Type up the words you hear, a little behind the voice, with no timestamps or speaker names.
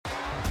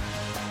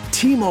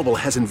T-Mobile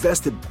has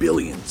invested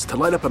billions to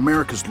light up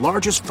America's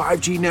largest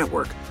 5G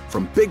network,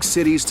 from big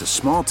cities to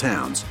small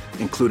towns,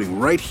 including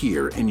right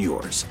here in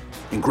yours.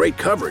 And great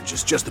coverage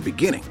is just the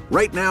beginning.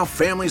 Right now,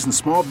 families and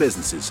small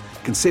businesses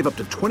can save up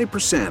to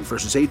 20%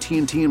 versus AT&T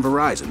and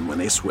Verizon when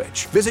they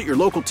switch. Visit your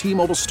local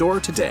T-Mobile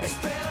store today.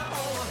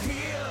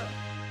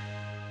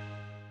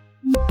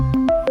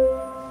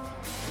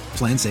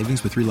 Plan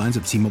savings with 3 lines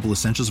of T-Mobile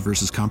Essentials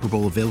versus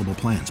comparable available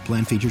plans.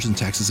 Plan features and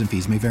taxes and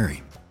fees may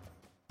vary.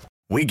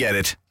 We get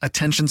it.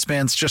 Attention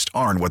spans just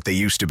aren't what they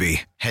used to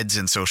be. Heads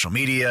in social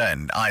media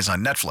and eyes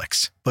on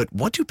Netflix. But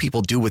what do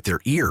people do with their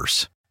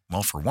ears?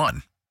 Well, for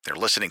one, they're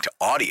listening to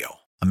audio.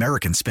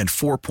 Americans spend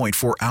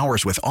 4.4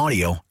 hours with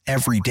audio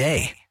every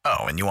day. Oh,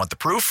 and you want the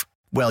proof?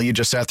 Well, you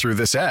just sat through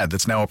this ad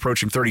that's now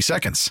approaching 30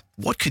 seconds.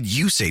 What could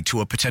you say to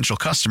a potential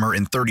customer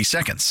in 30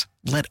 seconds?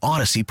 Let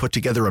Odyssey put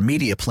together a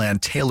media plan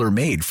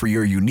tailor-made for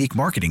your unique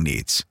marketing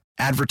needs.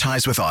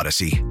 Advertise with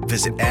Odyssey.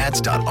 Visit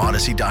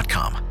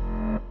ads.odyssey.com.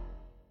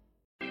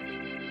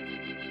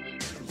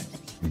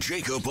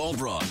 Jacob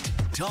Albrocht,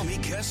 Tommy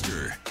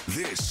Kester.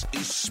 This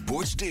is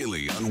Sports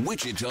Daily on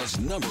Wichita's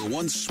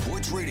 #1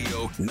 sports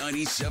radio,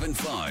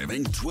 97.5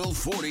 and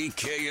 1240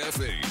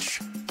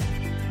 KFH.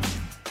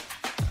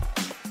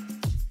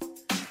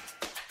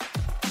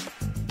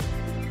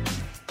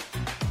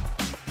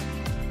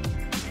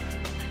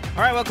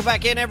 All right, welcome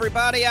back in,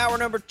 everybody. Hour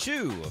number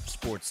 2 of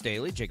Sports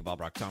Daily. Jacob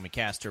Albrocht, Tommy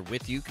Castor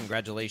with you.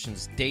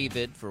 Congratulations,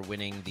 David, for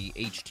winning the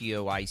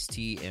HTO Iced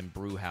Tea and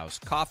Brewhouse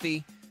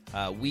Coffee.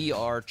 We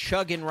are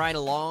chugging right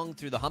along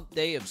through the hump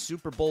day of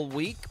Super Bowl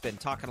week. Been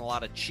talking a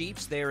lot of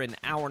Chiefs there in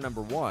hour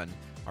number 1.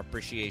 Our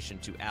appreciation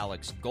to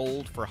Alex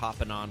Gold for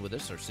hopping on with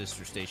us, our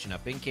sister station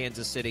up in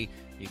Kansas City.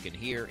 You can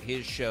hear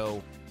his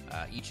show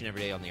each and every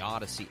day on the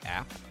Odyssey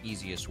app.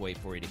 Easiest way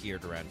for you to hear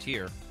it around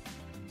here.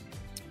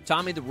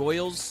 Tommy, the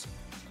Royals,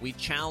 we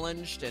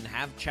challenged and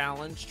have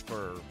challenged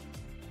for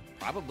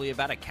probably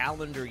about a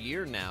calendar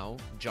year now,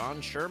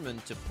 John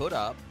Sherman to put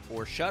up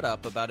or shut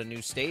up about a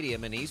new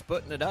stadium, and he's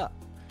putting it up,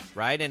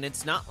 right? And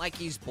it's not like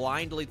he's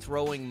blindly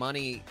throwing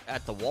money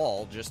at the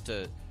wall just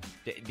to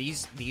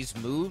these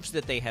moves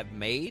that they have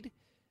made,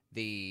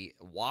 the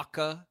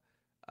Waka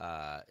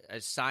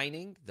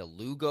signing, the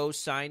Lugo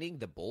signing,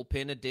 the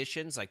bullpen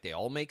additions, like they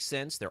all make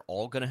sense. They're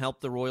all going to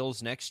help the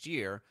Royals next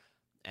year.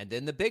 And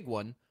then the big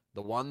one,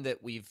 the one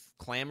that we've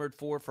clamored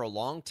for a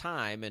long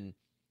time, and,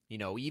 you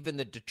know, even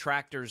the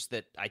detractors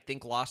that I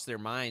think lost their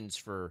minds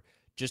for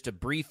just a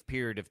brief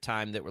period of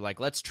time that were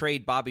like, let's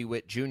trade Bobby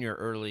Witt Jr.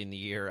 early in the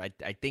year.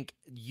 I think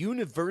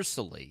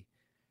universally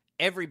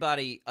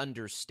everybody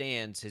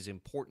understands his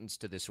importance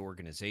to this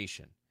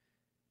organization.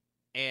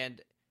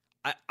 And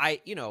I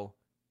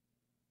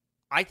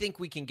think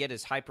we can get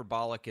as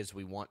hyperbolic as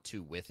we want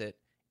to with it.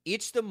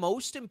 It's the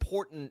most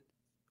important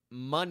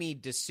money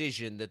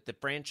decision that the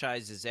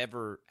franchise has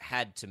ever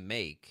had to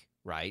make,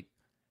 right?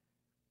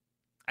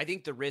 I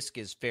think the risk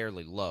is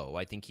fairly low.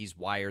 I think he's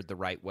wired the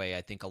right way.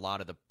 I think a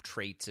lot of the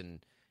traits and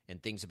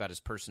things about his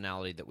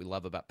personality that we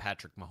love about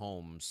Patrick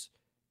Mahomes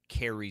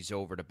carries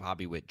over to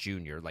Bobby Witt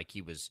Jr. Like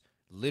he was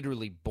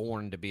literally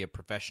born to be a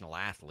professional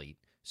athlete.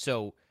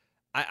 So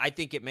I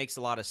think it makes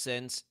a lot of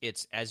sense.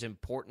 It's as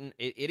important.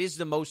 It is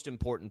the most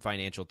important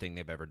financial thing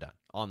they've ever done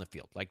on the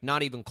field. Like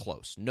not even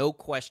close. No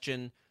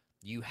question.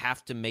 You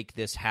have to make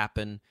this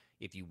happen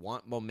if you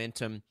want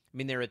momentum. I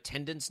mean, their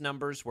attendance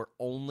numbers were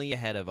only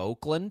ahead of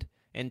Oakland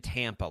and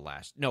Tampa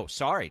No,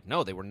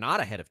 they were not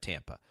ahead of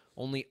Tampa.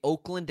 Only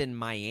Oakland and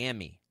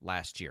Miami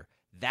last year.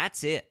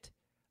 That's it.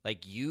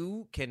 Like,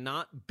 you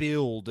cannot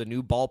build a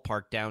new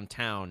ballpark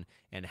downtown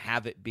and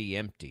have it be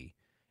empty.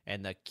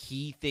 And the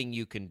key thing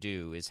you can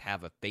do is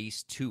have a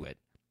face to it.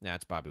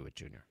 That's Bobby Witt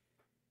Jr.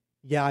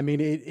 Yeah, I mean,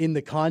 in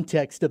the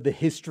context of the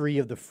history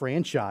of the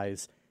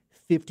franchise,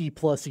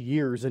 50-plus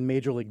years in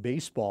Major League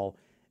Baseball,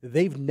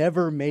 they've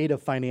never made a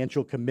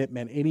financial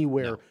commitment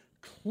anywhere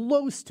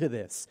close to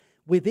this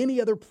with any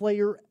other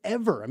player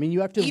ever. I mean,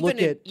 you have to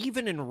look at...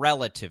 Even in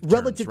relative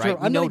terms, right?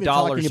 I'm not even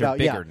dollars talking about, are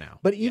bigger now.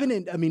 But even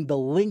in the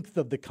length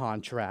of the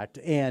contract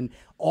and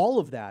all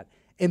of that.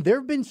 And there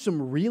have been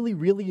some really,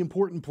 really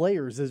important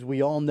players, as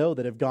we all know,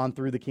 that have gone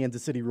through the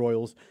Kansas City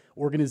Royals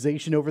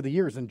organization over the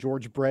years. And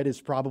George Brett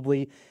is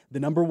probably the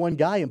number one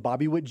guy, and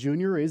Bobby Witt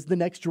Jr. is the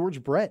next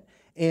George Brett.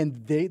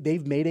 And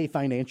they've made a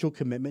financial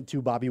commitment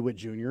to Bobby Witt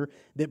Jr.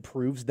 that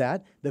proves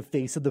that, the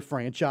face of the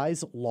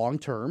franchise long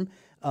term.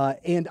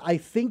 And I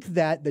think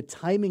that the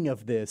timing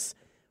of this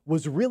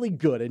was really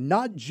good, and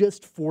not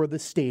just for the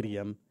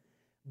stadium,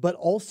 but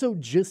also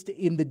just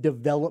in the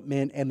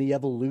development and the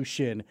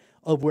evolution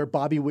of where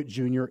Bobby Witt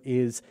Jr.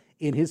 is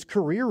in his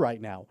career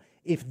right now.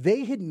 If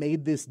they had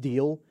made this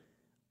deal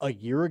a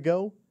year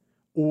ago,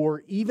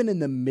 or even in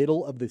the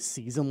middle of the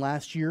season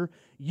last year,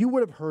 you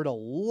would have heard a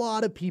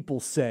lot of people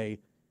say,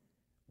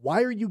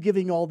 why are you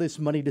giving all this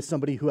money to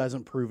somebody who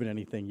hasn't proven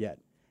anything yet?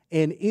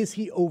 And is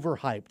he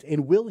overhyped?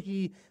 And will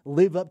he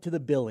live up to the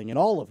billing and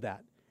all of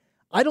that?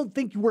 I don't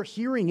think we're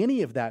hearing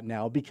any of that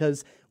now,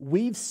 because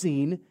we've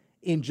seen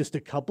in just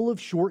a couple of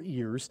short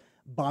years,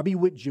 Bobby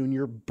Witt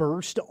Jr.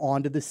 burst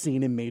onto the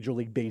scene in Major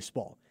League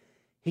Baseball.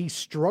 He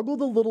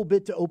struggled a little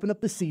bit to open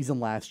up the season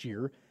last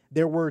year.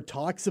 There were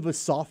talks of a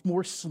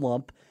sophomore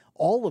slump,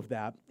 all of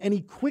that, and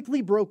he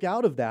quickly broke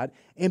out of that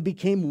and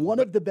became one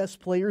of the best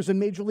players in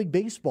Major League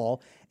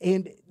Baseball.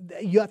 And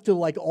you have to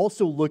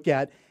also look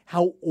at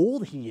how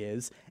old he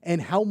is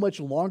and how much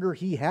longer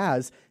he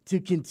has to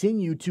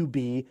continue to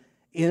be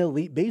an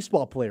elite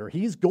baseball player.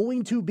 He's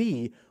going to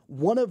be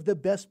one of the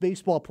best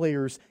baseball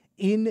players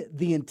in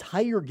the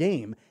entire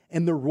game,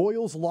 and the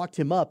Royals locked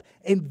him up,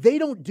 and they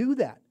don't do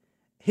that.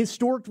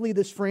 Historically,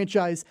 this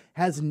franchise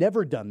has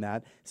never done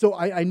that. So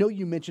I know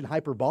you mentioned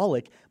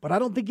hyperbolic, but I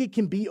don't think it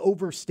can be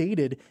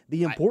overstated,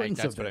 the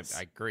importance of this.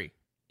 I agree.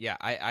 Yeah,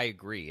 I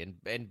agree.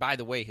 And by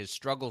the way, his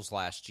struggles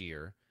last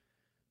year,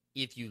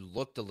 if you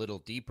looked a little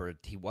deeper,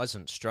 he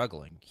wasn't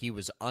struggling. He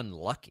was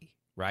unlucky,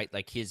 right?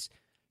 Like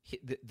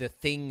the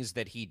things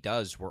that he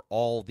does were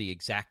all the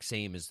exact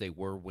same as they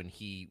were when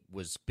he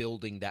was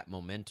building that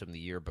momentum the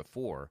year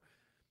before.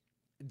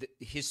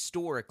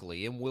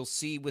 Historically, and we'll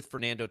see with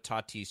Fernando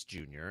Tatis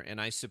Jr., and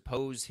I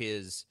suppose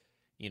his,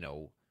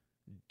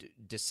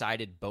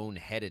 decided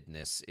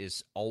boneheadedness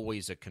is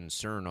always a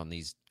concern on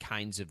these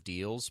kinds of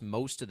deals.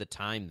 Most of the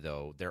time,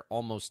 though, they're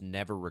almost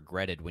never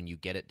regretted when you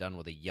get it done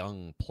with a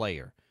young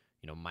player.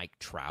 Mike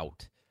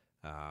Trout.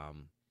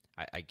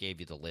 I gave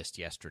you the list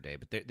yesterday,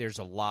 but there's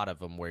a lot of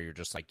them where you're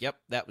just like, yep,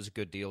 that was a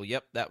good deal.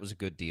 Yep, that was a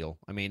good deal.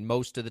 I mean,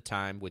 most of the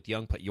time with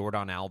young,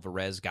 Yordan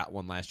Alvarez got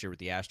one last year with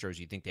the Astros.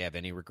 You think they have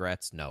any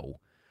regrets?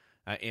 No.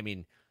 I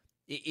mean,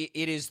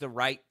 it's the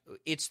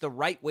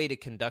right way to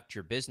conduct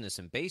your business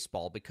in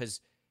baseball, because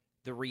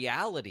the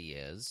reality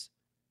is,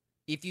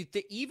 if you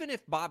even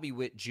if Bobby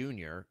Witt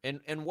Jr.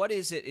 and what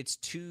is it? It's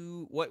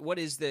what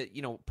is the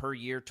per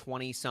year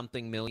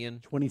 20-something million,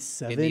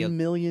 27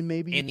 million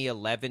maybe in the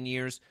 11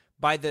 years.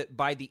 By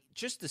the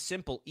just the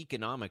simple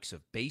economics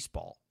of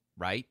baseball,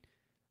 right?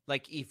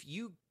 Like, if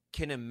you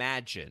can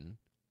imagine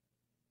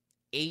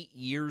 8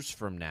 years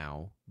from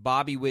now,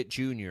 Bobby Witt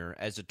Jr.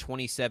 as a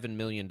 $27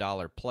 million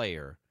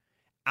player,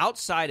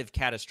 outside of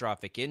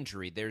catastrophic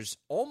injury, there's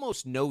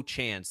almost no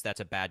chance that's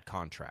a bad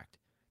contract.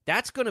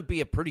 That's going to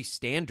be a pretty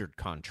standard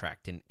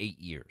contract in 8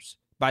 years,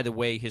 by the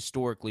way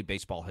historically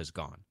baseball has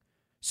gone.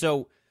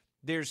 So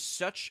there's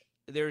such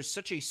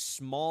a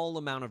small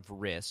amount of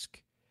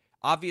risk.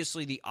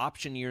 Obviously, the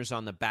option years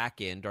on the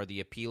back end are the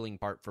appealing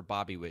part for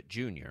Bobby Witt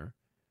Jr.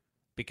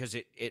 because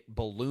it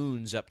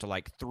balloons up to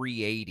like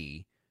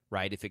 380,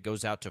 right, if it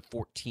goes out to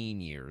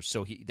 14 years.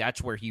 So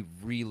that's where he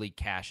really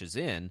cashes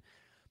in.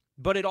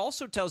 But it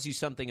also tells you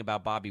something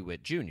about Bobby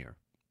Witt Jr.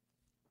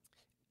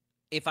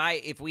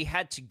 If we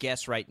had to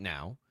guess right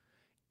now,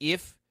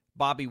 if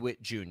Bobby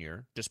Witt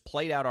Jr. just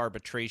played out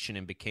arbitration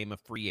and became a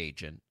free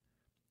agent,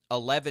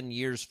 11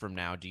 years from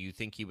now, do you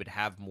think he would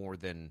have more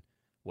than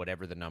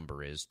whatever the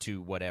number is,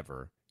 to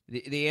whatever?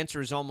 The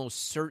answer is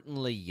almost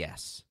certainly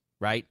yes,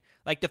 right?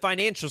 Like, the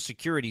financial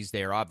security's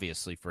there,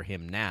 obviously, for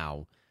him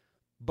now,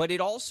 but it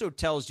also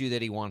tells you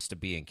that he wants to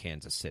be in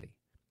Kansas City.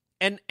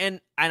 And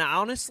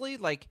honestly,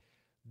 like,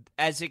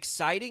 as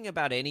exciting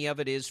about any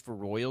of it is for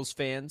Royals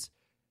fans,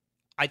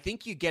 I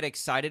think you get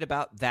excited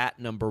about that,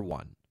 number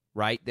one,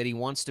 right? That he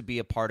wants to be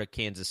a part of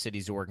Kansas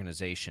City's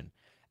organization.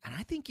 And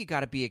I think you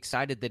got to be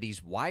excited that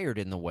he's wired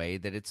in the way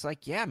that it's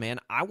like, yeah, man,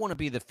 I want to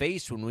be the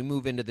face when we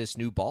move into this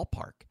new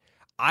ballpark.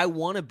 I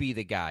want to be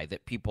the guy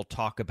that people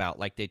talk about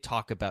like they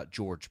talk about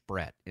George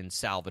Brett and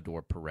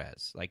Salvador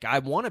Perez. Like, I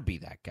want to be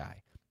that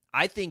guy.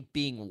 I think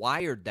being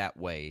wired that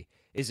way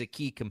is a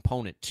key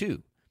component,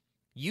 too.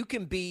 You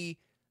can be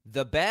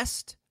the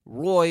best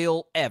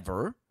Royal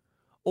ever,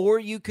 or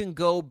you can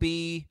go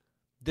be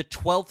the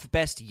 12th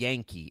best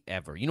Yankee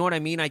ever. You know what I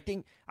mean? I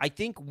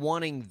think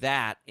wanting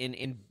that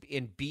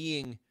and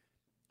being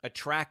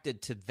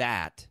attracted to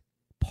that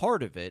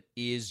part of it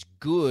is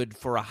good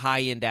for a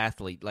high-end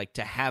athlete, like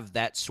to have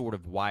that sort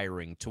of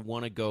wiring, to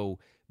want to go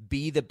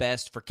be the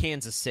best for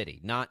Kansas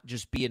City, not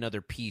just be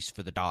another piece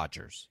for the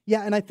Dodgers.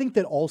 Yeah, and I think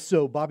that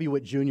also Bobby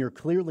Witt Jr.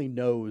 clearly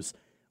knows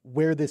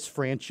where this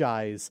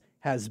franchise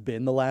has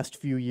been the last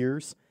few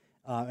years.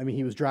 I mean,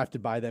 he was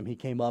drafted by them. He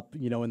came up,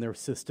 in their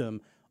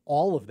system,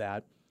 all of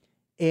that.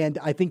 And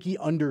I think he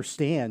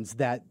understands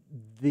that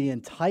the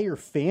entire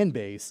fan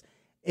base,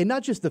 and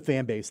not just the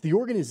fan base, the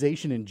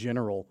organization in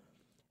general,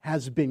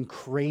 has been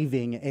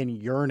craving and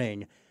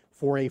yearning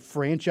for a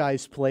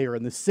franchise player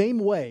in the same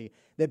way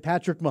that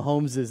Patrick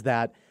Mahomes is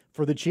that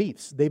for the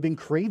Chiefs. They've been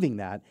craving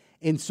that.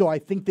 And so I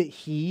think that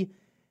he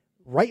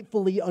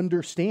rightfully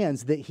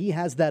understands that he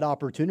has that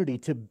opportunity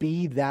to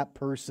be that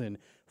person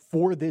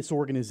for this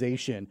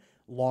organization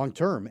long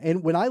term.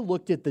 And when I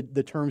looked at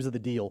the terms of the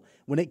deal,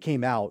 when it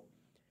came out,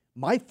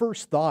 my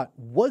first thought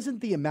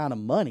wasn't the amount of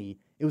money.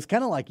 It was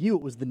kind of like you.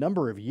 It was the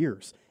number of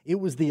years. It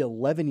was the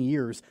 11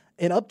 years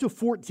and up to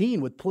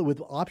 14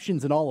 with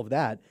options and all of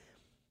that.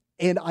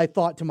 And I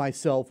thought to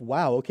myself,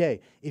 wow, okay,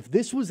 if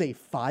this was a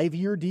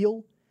 5-year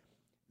deal,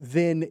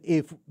 then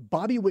if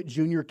Bobby Witt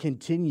Jr.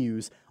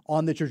 continues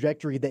on the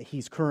trajectory that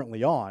he's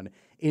currently on,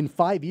 in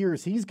 5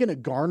 years, he's going to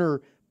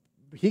garner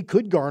he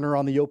could garner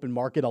on the open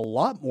market a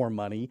lot more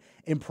money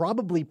and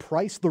probably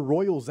price the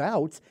Royals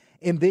out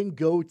and then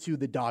go to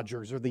the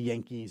Dodgers or the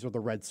Yankees or the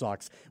Red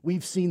Sox.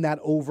 We've seen that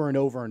over and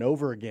over and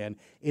over again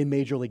in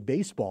Major League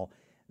Baseball.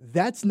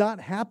 That's not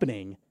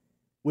happening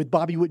with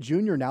Bobby Witt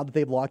Jr. now that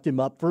they've locked him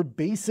up for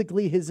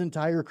basically his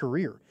entire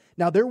career.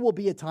 Now, there will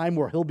be a time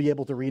where he'll be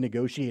able to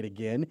renegotiate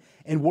again,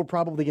 and we're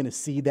probably going to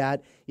see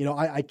that.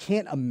 I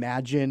can't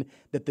imagine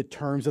that the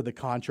terms of the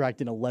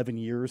contract in 11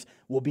 years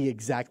will be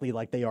exactly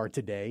like they are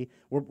today.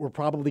 We're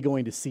probably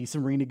going to see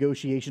some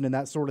renegotiation and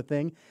that sort of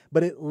thing,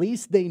 but at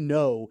least they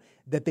know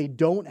that they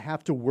don't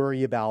have to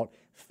worry about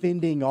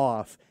fending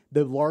off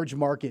the large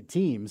market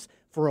teams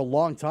for a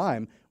long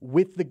time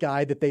with the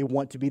guy that they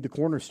want to be the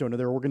cornerstone of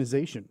their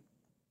organization.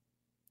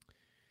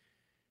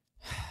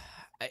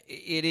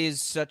 It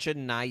is such a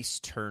nice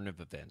turn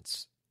of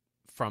events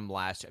from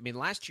last year. I mean,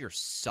 last year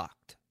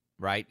sucked,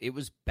 right? It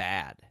was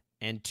bad.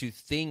 And to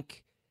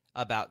think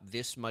about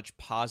this much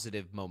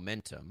positive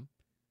momentum,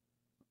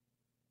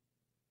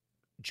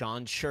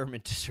 John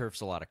Sherman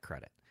deserves a lot of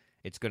credit.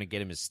 It's going to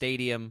get him his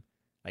stadium.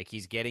 Like,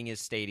 he's getting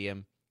his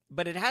stadium.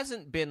 But it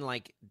hasn't been,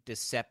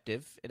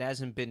 deceptive. It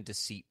hasn't been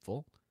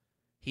deceitful.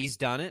 He's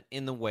done it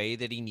in the way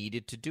that he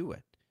needed to do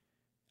it.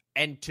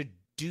 And to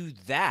do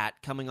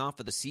that coming off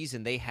of the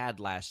season they had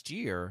last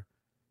year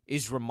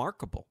is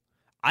remarkable.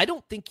 I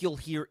don't think you'll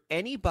hear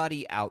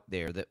anybody out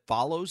there that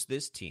follows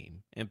this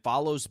team and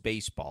follows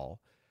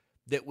baseball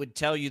that would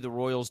tell you the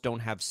Royals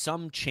don't have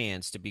some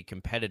chance to be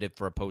competitive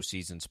for a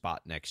postseason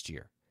spot next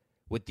year.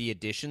 With the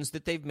additions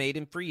that they've made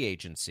in free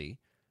agency,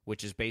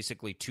 which is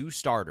basically 2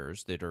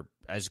 starters that are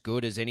as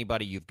good as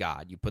anybody you've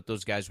got. You put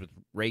those guys with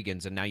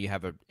Reagans, and now you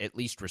have a at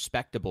least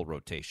respectable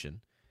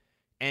rotation.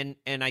 And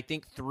I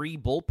think 3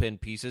 bullpen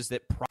pieces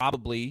that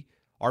probably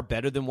are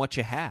better than what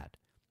you had.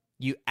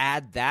 You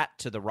add that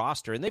to the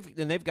roster, and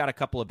they've got a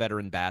couple of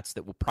veteran bats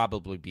that will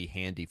probably be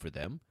handy for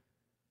them.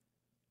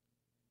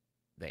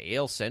 The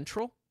AL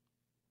Central?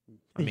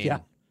 I mean,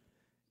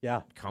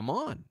 yeah. Come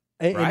on,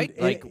 and, right?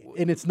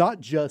 And it's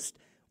not just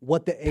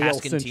what the AL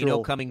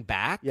Central coming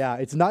back. Yeah,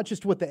 it's not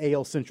just what the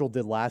AL Central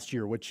did last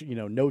year, which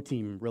no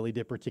team really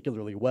did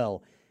particularly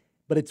well,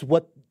 but it's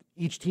what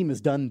each team has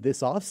done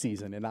this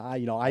offseason. And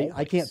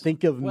I can't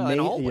think of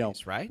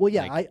right? Well,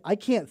 yeah, I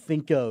can't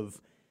think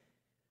of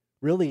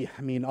really,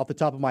 off the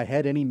top of my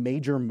head, any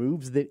major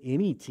moves that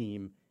any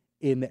team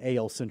in the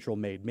AL Central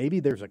made. Maybe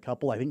there's a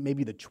couple. I think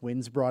maybe the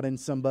Twins brought in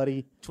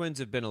somebody. Twins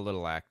have been a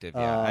little active,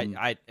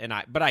 yeah.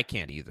 But I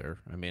can't either.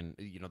 I mean,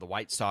 the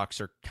White Sox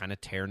are kind of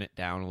tearing it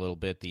down a little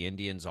bit. The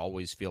Indians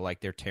always feel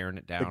like they're tearing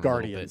it down a little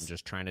bit and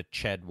just trying to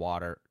tread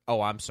water.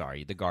 Oh, I'm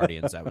sorry, the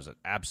Guardians. That was an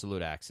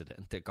absolute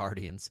accident. The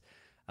Guardians.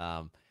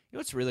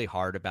 What's really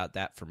hard about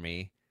that for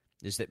me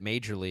is that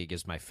Major League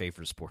is my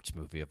favorite sports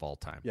movie of all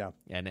time. Yeah,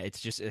 and it's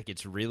just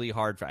it's really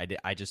hard for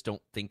I just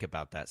don't think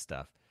about that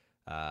stuff.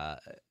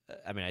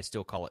 I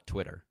still call it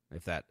Twitter,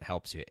 if that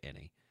helps you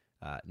any.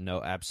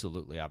 No,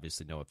 absolutely,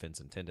 obviously, no offense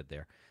intended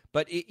there.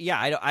 But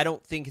I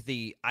don't think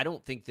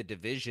the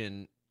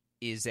division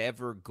is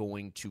ever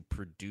going to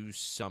produce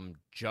some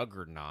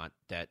juggernaut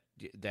that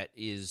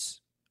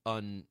is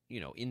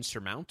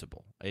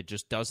insurmountable. It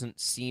just doesn't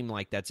seem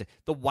like that's it.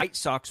 The White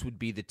Sox would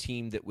be the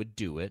team that would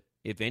do it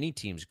if any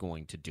team's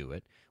going to do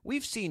it.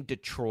 We've seen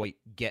Detroit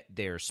get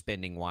there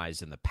spending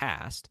wise in the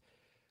past.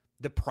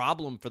 The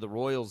problem for the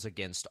Royals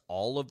against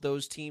all of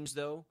those teams,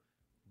 though,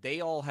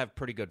 they all have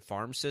pretty good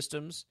farm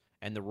systems,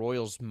 and the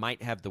Royals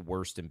might have the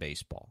worst in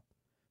baseball.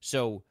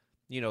 So,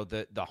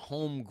 the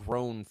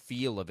homegrown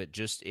feel of it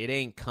it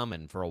ain't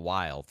coming for a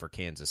while for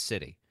Kansas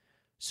City.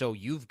 So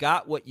you've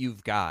got what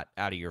you've got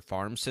out of your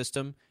farm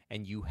system,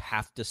 and you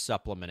have to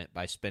supplement it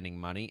by spending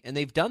money, and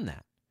they've done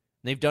that.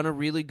 They've done a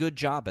really good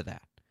job of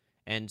that.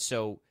 And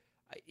so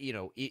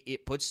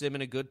it puts them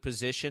in a good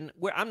position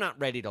where I'm not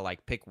ready to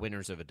pick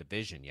winners of a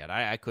division yet.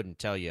 I couldn't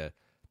tell you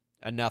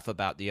enough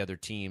about the other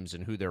teams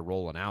and who they're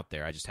rolling out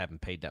there. I just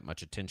haven't paid that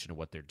much attention to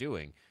what they're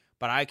doing.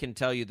 But I can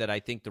tell you that I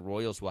think the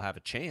Royals will have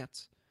a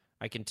chance.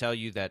 I can tell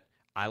you that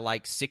I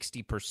like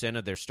 60%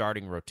 of their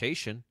starting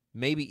rotation,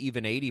 maybe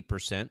even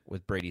 80%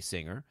 with Brady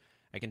Singer.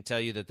 I can tell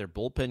you that their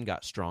bullpen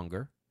got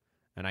stronger.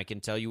 And I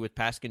can tell you with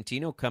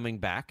Pasquantino coming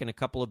back and a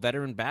couple of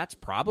veteran bats,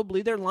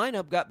 probably their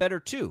lineup got better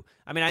too.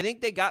 I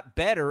think they got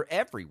better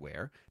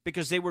everywhere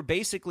because they were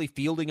basically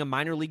fielding a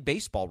minor league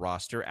baseball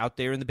roster out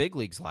there in the big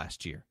leagues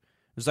last year.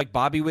 It was like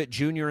Bobby Witt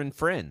Jr. and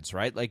friends,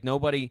 right? Like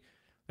nobody,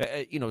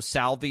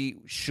 Salvi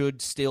should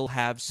still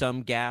have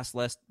some gas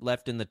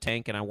left in the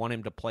tank, and I want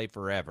him to play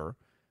forever.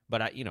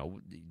 But,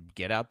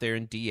 get out there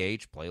and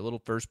DH, play a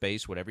little first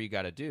base, whatever you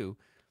got to do.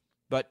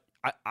 But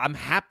I'm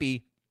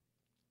happy.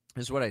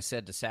 Is what I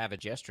said to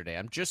Savage yesterday.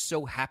 I'm just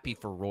so happy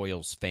for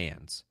Royals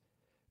fans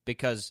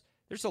because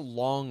there's a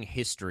long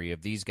history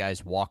of these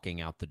guys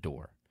walking out the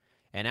door.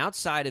 And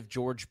outside of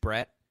George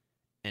Brett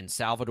and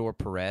Salvador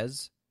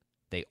Perez,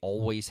 they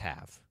always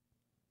have.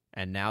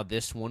 And now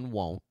this one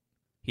won't.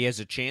 He has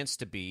a chance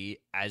to be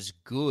as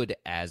good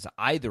as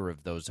either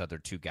of those other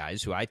two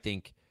guys who I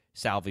think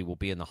Salvi will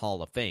be in the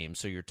Hall of Fame.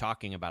 So you're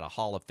talking about a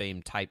Hall of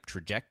Fame type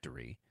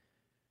trajectory.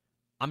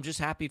 I'm just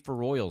happy for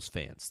Royals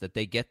fans that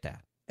they get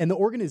that. And the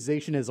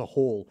organization as a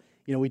whole,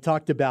 we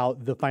talked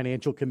about the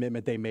financial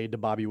commitment they made to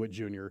Bobby Witt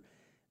Jr.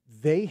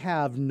 They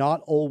have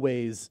not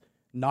always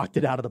knocked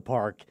it out of the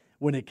park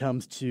when it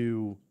comes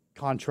to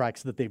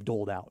contracts that they've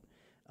doled out.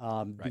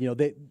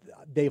 Right.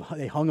 They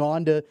hung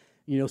on to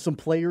some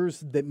players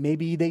that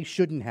maybe they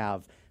shouldn't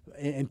have,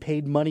 and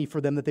paid money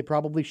for them that they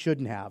probably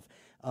shouldn't have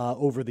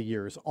over the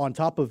years. On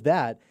top of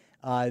that,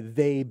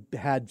 they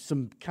had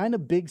some kind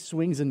of big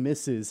swings and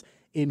misses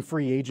in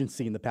free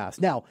agency in the past.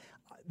 Now,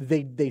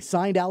 they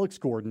signed Alex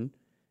Gordon,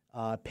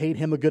 paid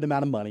him a good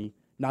amount of money,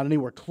 not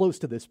anywhere close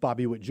to this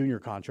Bobby Witt Jr.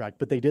 contract,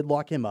 but they did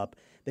lock him up.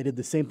 They did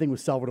the same thing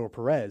with Salvador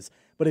Perez.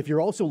 But if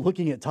you're also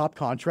looking at top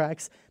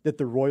contracts that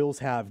the Royals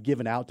have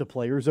given out to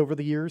players over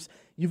the years,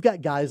 you've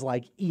got guys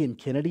like Ian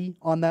Kennedy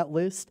on that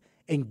list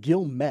and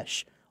Gil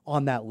Mesh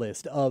on that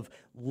list of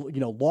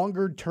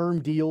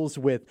longer-term deals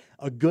with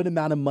a good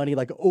amount of money,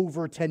 like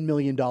over $10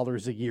 million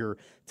a year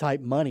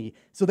type money.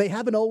 So they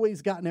haven't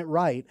always gotten it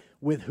right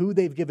with who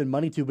they've given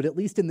money to, but at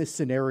least in this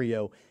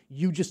scenario,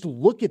 you just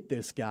look at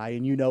this guy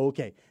and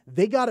okay,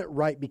 they got it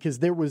right because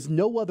there was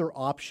no other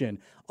option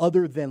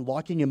other than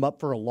locking him up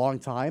for a long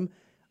time,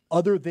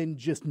 other than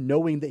just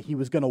knowing that he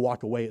was going to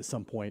walk away at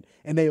some point,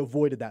 and they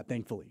avoided that,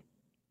 thankfully.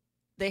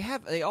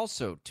 They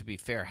also, to be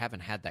fair,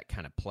 haven't had that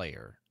kind of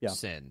player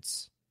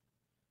since.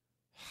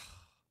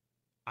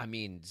 I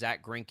mean,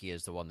 Zach Greinke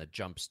is the one that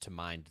jumps to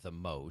mind the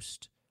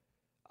most.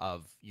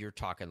 You're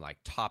talking like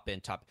top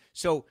end, top.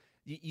 So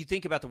you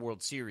think about the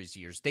World Series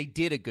years. They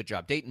did a good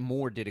job. Dayton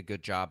Moore did a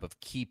good job of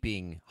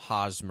keeping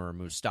Hosmer,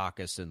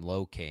 Moustakas, and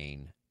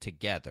Locane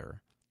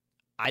together.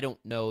 I don't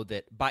know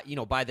that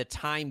by the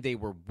time they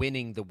were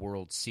winning the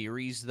World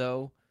Series,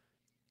 though,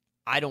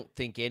 I don't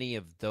think any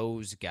of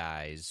those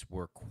guys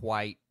were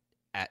quite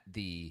at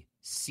the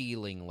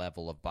ceiling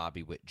level of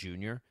Bobby Witt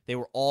Jr. They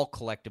were all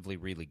collectively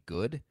really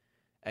good,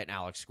 and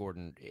Alex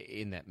Gordon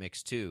in that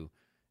mix too.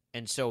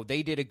 And so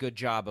they did a good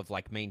job of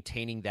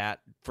maintaining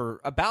that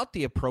for about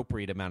the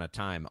appropriate amount of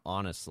time,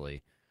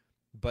 honestly.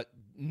 But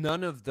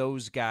none of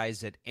those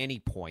guys at any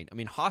point, I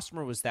mean,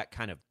 Hosmer was that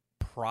kind of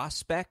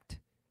prospect,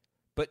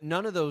 but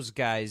none of those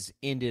guys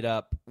ended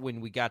up when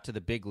we got to the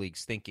big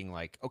leagues thinking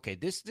okay,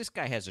 this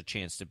guy has a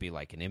chance to be an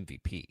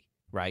MVP,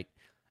 right?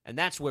 And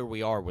that's where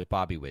we are with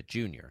Bobby Witt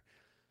Jr.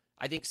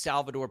 I think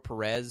Salvador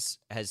Perez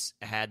has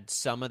had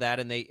some of that,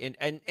 and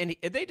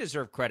they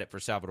deserve credit for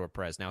Salvador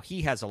Perez. Now,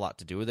 he has a lot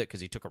to do with it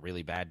because he took a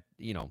really bad,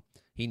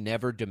 he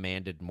never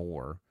demanded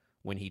more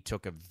when he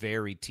took a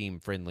very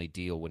team-friendly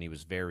deal when he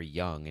was very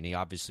young, and he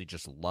obviously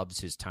just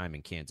loves his time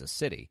in Kansas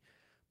City.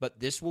 But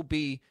this will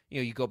be,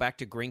 you go back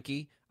to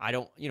Greinke.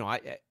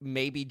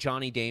 Maybe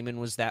Johnny Damon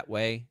was that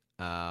way.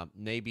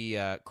 Maybe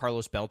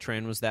Carlos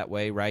Beltran was that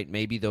way, right?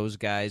 Maybe those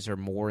guys are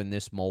more in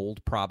this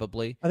mold,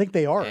 probably. I think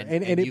they are.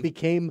 And it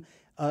became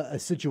a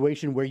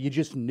situation where you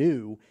just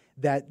knew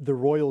that the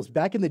Royals,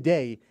 back in the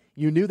day,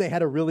 you knew they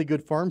had a really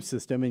good farm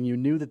system, and you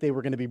knew that they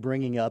were going to be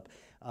bringing up,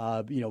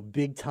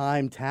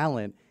 big-time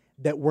talent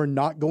that were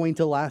not going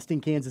to last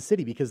in Kansas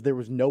City because there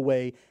was no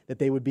way that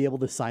they would be able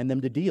to sign them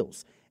to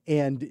deals.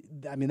 And,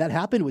 I mean, that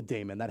happened with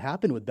Damon. That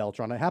happened with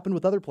Beltran. It happened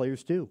with other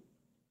players, too.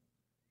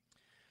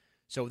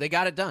 So they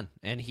got it done,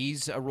 and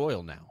he's a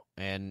Royal now.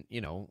 And,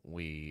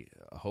 we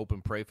hope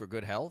and pray for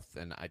good health,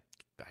 and I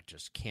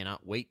just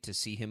cannot wait to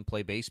see him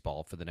play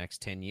baseball for the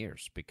next 10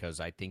 years because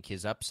I think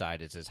his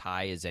upside is as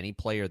high as any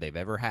player they've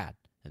ever had,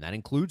 and that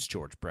includes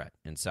George Brett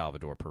and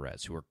Salvador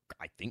Perez, who are,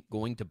 I think,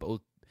 going to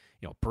both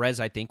Perez,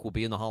 I think, will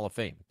be in the Hall of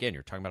Fame. Again,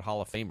 you're talking about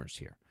Hall of Famers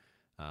here.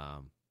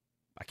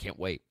 I can't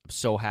wait. I'm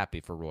so happy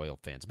for Royal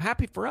fans. I'm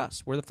happy for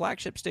us. We're the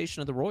flagship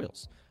station of the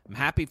Royals. I'm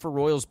happy for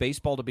Royals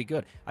baseball to be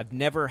good. I've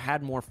never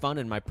had more fun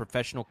in my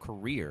professional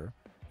career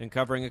than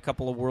covering a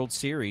couple of World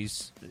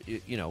Series,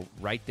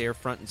 right there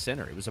front and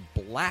center. It was a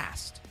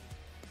blast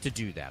to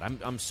do that.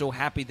 I'm so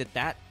happy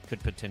that could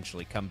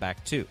potentially come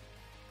back too.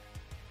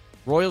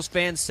 Royals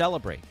fans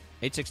celebrate.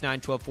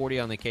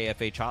 869-1240 on the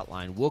KFH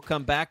hotline. We'll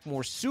come back.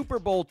 More Super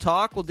Bowl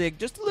talk. We'll dig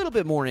just a little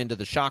bit more into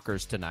the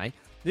Shockers tonight.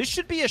 This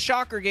should be a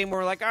shocker game where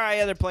we're like, all right,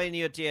 yeah, they're playing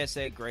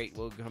UTSA. Great.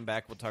 We'll come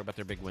back. We'll talk about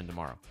their big win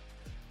tomorrow.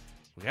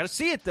 We got to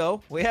see it,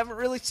 though. We haven't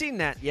really seen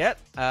that yet.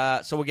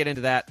 So we'll get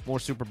into that. More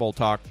Super Bowl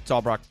talk. It's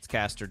all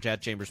broadcaster.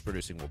 Jad Chambers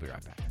producing. We'll be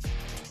right back.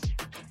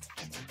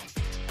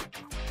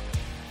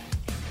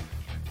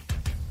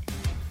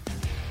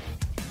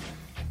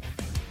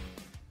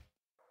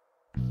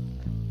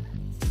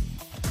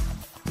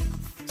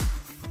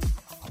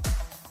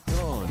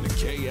 On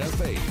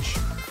KFH.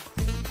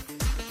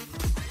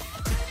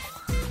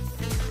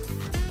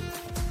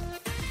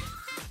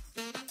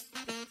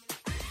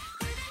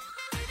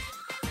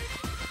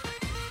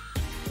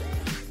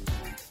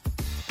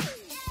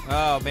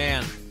 Oh,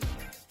 man.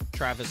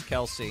 Travis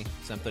Kelce,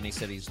 something he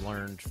said he's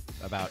learned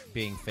about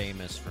being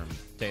famous from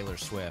Taylor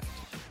Swift,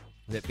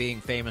 that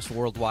being famous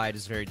worldwide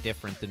is very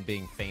different than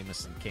being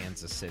famous in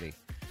Kansas City.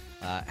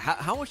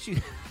 How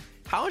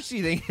How much do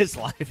you think his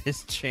life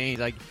has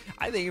changed? Like,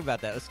 I think about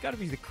that. It's got to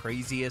be the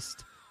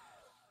craziest.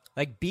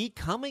 Like,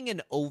 becoming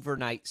an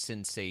overnight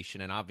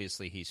sensation, and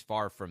obviously he's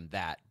far from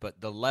that,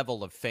 but the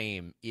level of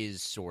fame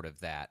is sort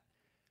of that,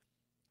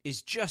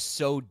 is just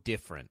so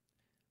different,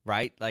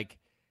 right? Like,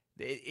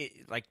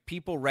 like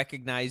people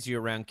recognize you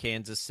around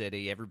Kansas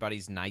City.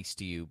 Everybody's nice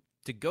to you.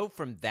 To go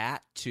from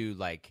that to,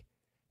 like,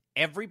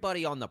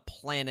 everybody on the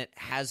planet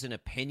has an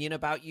opinion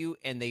about you,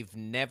 and they've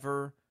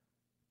never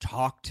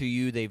talked to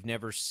you, they've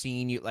never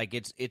seen you. Like,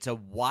 it's a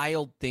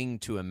wild thing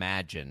to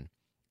imagine.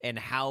 And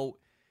how,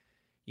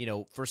 you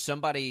know, for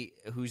somebody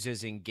who's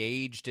as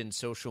engaged in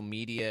social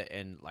media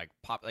and like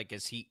pop like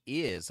as he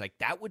is, like,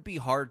 that would be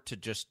hard to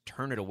just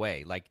turn it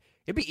away. Like,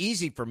 it'd be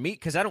easy for me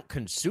because I don't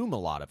consume a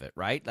lot of it,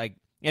 right? Like,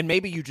 and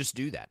maybe you just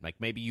do that. Like,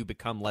 maybe you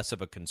become less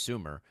of a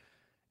consumer,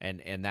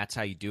 and that's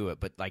how you do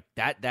it. But like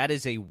that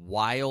is a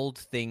wild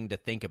thing to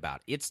think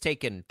about. It's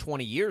taken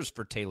 20 years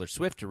for Taylor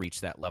Swift to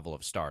reach that level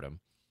of stardom.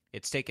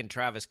 It's taken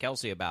Travis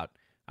Kelce about,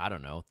 I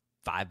don't know,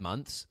 5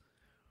 months.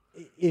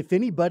 If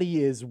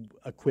anybody is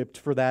equipped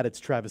for that, it's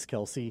Travis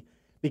Kelce,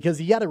 because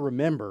you got to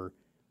remember,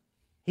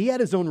 he had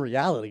his own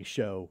reality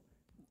show,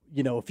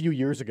 you know, a few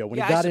years ago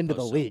when he got into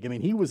the league. I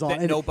mean, he was on.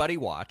 That nobody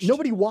watched.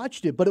 Nobody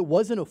watched it, but it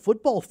wasn't a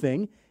football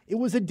thing. It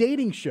was a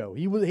dating show.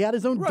 He had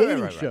his own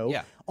dating show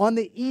on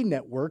the E!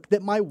 Network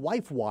that my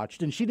wife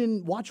watched, and she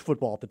didn't watch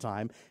football at the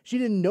time. She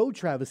didn't know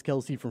Travis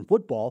Kelce from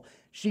football.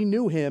 She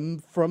knew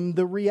him from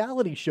the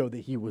reality show that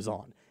he was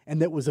on,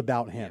 and that was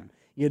about him.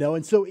 You know,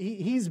 and so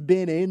he's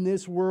been in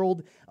this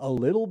world a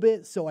little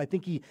bit. So I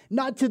think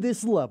not to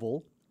this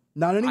level,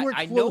 not anywhere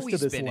close to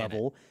this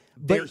level.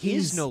 There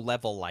is no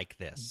level like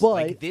this. But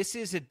like, this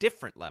is a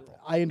different level.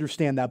 I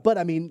understand that. But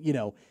I mean, you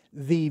know,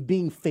 the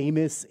being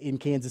famous in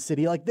Kansas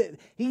City, like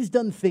he's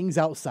done things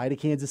outside of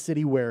Kansas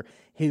City where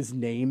his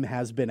name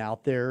has been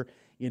out there.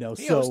 You know,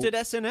 he hosted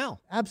SNL.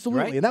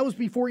 Absolutely. Right? And that was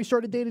before he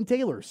started dating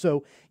Taylor.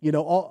 So, you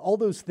know, all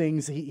those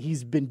things,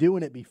 he's been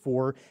doing it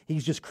before.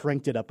 He's just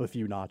cranked it up a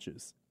few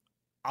notches.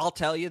 I'll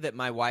tell you that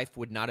my wife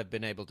would not have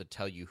been able to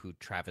tell you who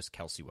Travis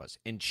Kelce was.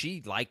 And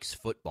she likes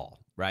football,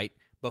 right?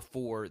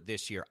 Before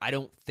this year. I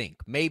don't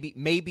think.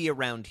 Maybe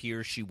around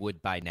here she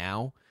would by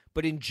now.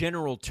 But in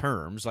general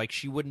terms, like,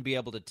 she wouldn't be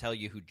able to tell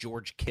you who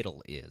George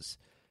Kittle is.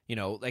 You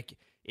know, like,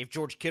 if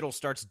George Kittle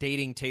starts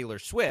dating Taylor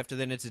Swift,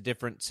 then it's a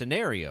different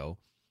scenario.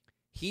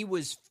 He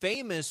was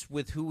famous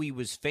with who he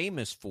was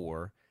famous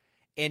for.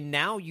 And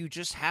now you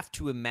just have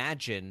to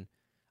imagine,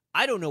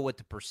 I don't know what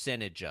the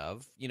percentage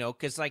of, you know,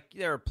 because, like,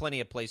 there are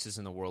plenty of places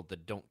in the world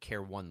that don't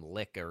care one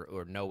lick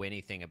or know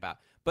anything about.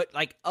 But,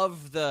 like,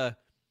 of the,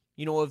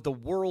 you know, of the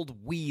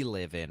world we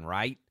live in,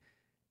 right?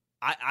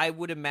 I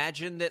would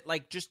imagine that,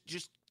 like,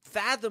 just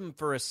fathom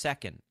for a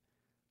second.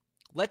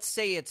 Let's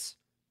say it's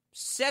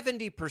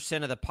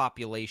 70% of the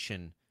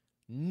population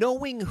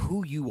knowing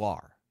who you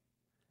are.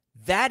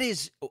 That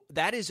is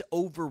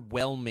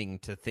overwhelming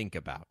to think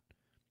about,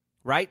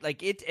 right?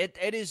 Like, it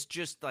is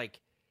just,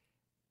 like,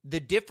 the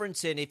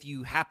difference in if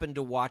you happen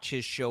to watch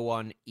his show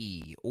on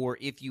E! Or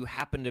if you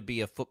happen to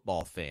be a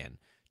football fan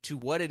to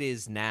what it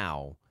is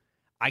now.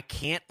 I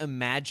can't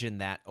imagine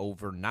that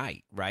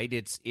overnight, right?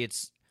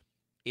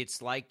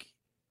 It's like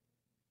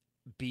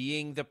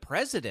being the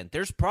president.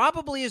 There's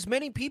probably as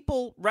many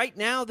people right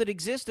now that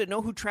exist that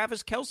know who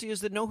Travis Kelce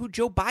is that know who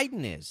Joe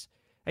Biden is.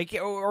 Like,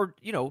 or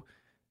you know,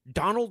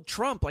 Donald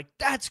Trump. Like,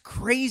 that's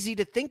crazy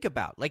to think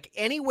about. Like,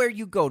 anywhere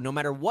you go, no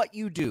matter what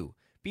you do,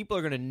 people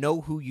are going to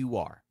know who you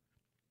are.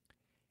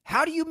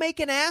 How do you make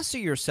an ass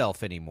of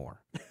yourself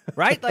anymore?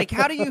 Right? Like,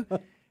 how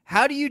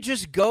do you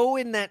just go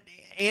in that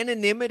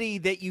anonymity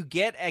that you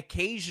get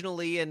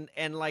occasionally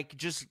and like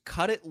just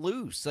cut it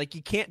loose? Like,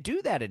 you can't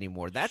do that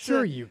anymore. That's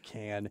sure you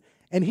can.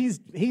 And he's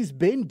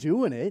been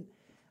doing it.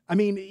 I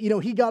mean, you know,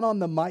 he got on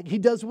the mic. He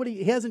does what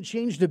he hasn't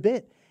changed a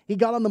bit. He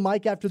got on the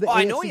mic after the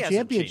AFC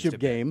Championship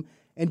game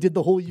and did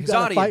the whole "you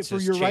got to fight for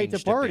your right to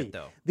party."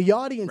 The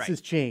audience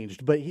has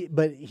changed, but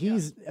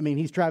he's I mean,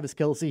 he's Travis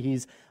Kelce.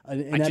 He's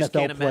an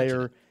NFL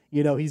player.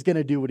 You know, he's going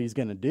to do what he's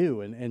going to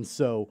do, and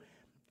so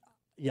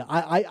yeah,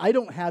 I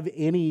don't have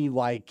any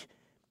like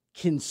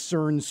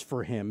concerns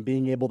for him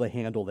being able to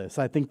handle this.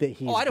 I think that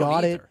he's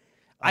got it.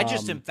 I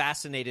just am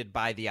fascinated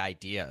by the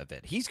idea of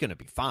it. He's going to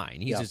be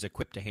fine. He's as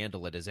equipped to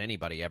handle it as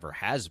anybody ever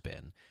has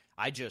been.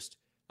 I just,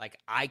 like,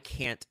 I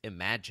can't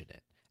imagine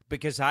it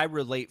because I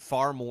relate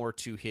far more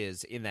to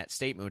his, in that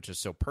statement, which is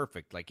so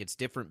perfect. Like, it's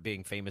different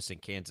being famous in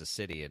Kansas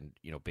City and,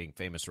 you know, being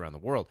famous around the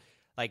world.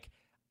 Like,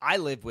 I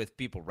live with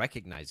people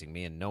recognizing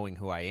me and knowing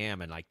who I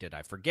am and, like, did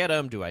I forget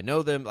them? Do I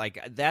know them?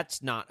 Like,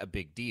 that's not a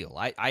big deal.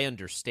 I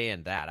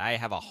understand that. I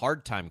have a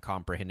hard time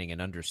comprehending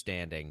and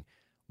understanding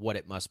what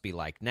it must be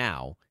like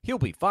now. He'll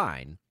be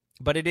fine,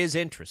 but it is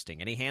interesting,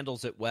 and he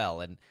handles it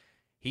well, and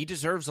he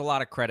deserves a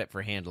lot of credit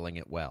for handling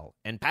it well.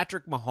 And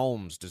Patrick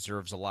Mahomes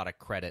deserves a lot of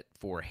credit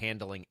for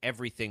handling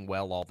everything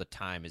well all the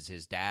time, as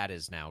his dad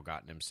has now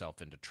gotten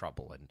himself into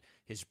trouble, and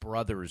his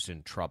brother's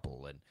in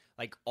trouble, and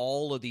like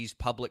all of these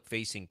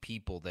public-facing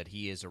people that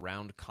he is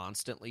around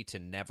constantly to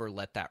never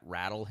let that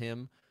rattle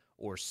him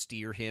or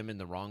steer him in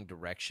the wrong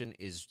direction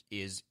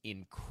is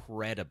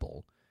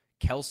incredible.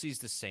 Kelsey's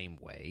the same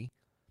way.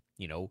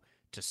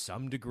 To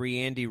some degree,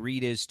 Andy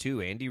Reid is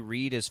too. Andy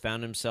Reid has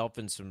found himself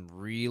in some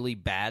really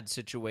bad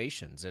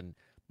situations. And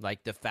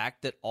like the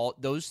fact that all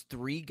those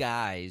three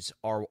guys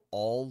are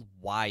all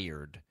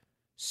wired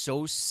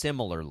so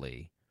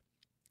similarly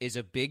is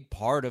a big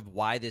part of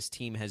why this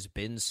team has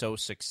been so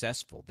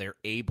successful. They're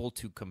able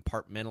to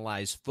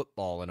compartmentalize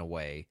football in a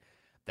way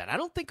that I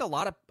don't think a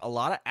lot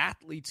of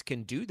athletes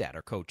can do that,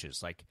 or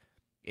coaches. Like,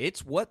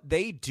 it's what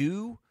they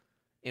do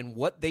and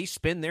what they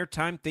spend their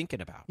time thinking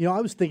about.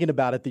 I was thinking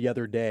about it the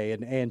other day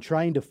and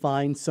trying to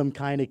find some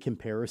kind of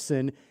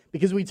comparison,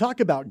 because we talk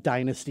about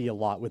dynasty a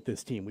lot with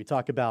this team. We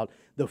talk about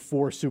the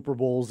 4 Super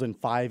Bowls in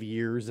 5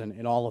 years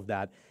and all of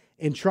that,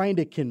 and trying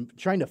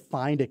to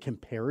find a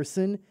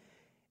comparison.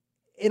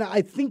 And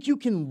I think you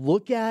can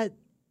look at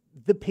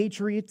the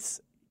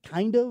Patriots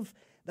kind of,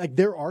 like,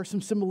 there are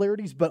some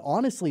similarities, but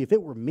honestly, if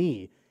it were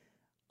me,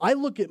 I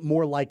look at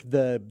more like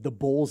the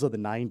Bulls of the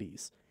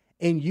 90s.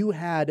 And you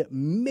had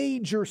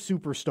major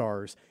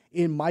superstars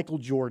in Michael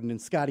Jordan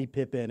and Scottie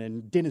Pippen,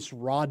 and Dennis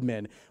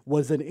Rodman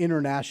was an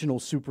international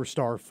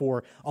superstar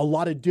for a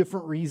lot of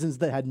different reasons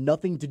that had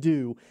nothing to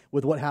do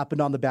with what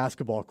happened on the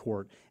basketball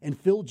court. And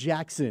Phil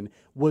Jackson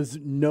was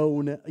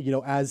known,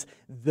 as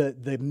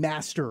the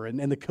master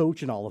and the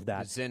coach and all of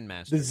that. The Zen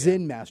master. The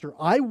Zen master.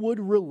 I would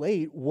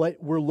relate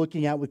what we're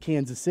looking at with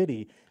Kansas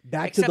City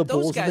back to the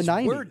Bulls of the 90s. Those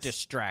guys were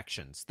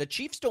distractions. The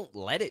Chiefs don't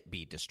let it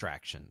be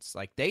distractions.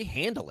 Like, they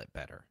handle it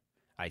better,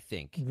 I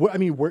think.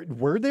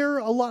 Were there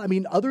a lot?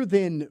 Other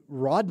than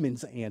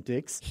Rodman's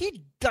antics,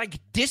 he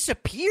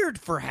disappeared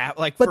for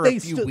a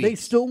few weeks. They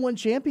still won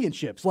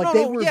championships.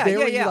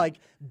 Very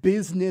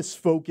business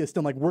focused,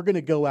 and we're going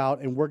to go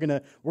out and we're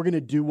going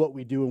to do what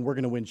we do, and we're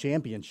going to win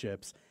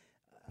championships.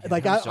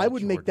 I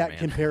would make that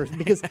comparison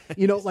because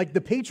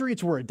the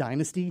Patriots were a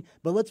dynasty,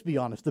 but let's be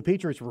honest, the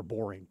Patriots were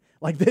boring.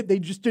 They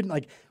just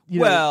didn't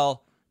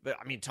But,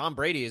 Tom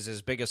Brady is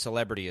as big a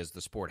celebrity as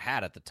the sport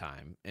had at the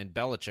time, and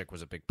Belichick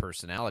was a big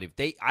personality.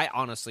 I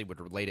honestly would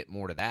relate it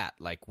more to that.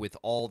 Like, with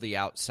all the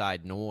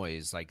outside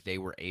noise, they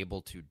were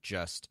able to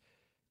just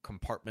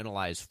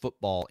compartmentalize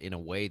football in a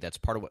way that's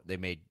part of what they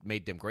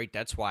made them great.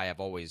 That's why I've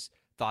always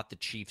thought the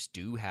Chiefs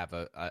do have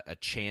a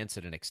chance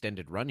at an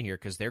extended run here,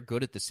 because they're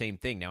good at the same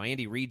thing. Now,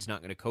 Andy Reid's not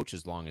going to coach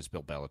as long as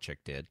Bill Belichick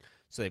did,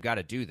 so they've got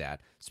to do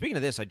that. Speaking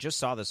of this, I just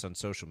saw this on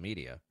social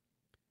media.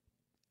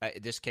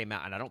 This came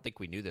out, and I don't think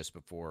we knew this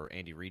before.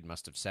 Andy Reid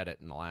must have said it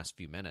in the last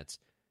few minutes.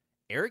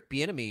 Eric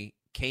Bieniemy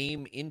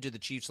came into the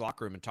Chiefs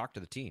locker room and talked to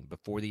the team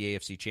before the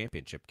AFC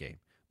Championship game.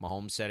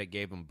 Mahomes said it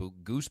gave him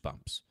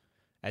goosebumps.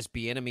 As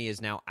Bieniemy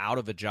is now out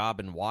of a job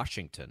in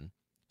Washington,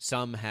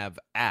 some have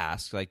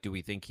asked, do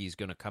we think he's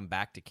going to come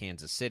back to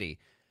Kansas City?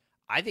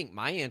 I think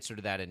my answer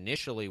to that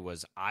initially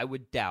was I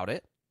would doubt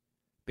it,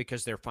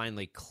 because they're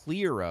finally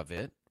clear of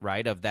it,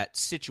 right, of that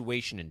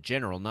situation in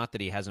general. Not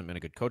that he hasn't been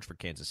a good coach for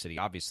Kansas City.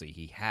 Obviously,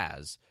 he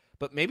has.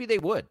 But maybe they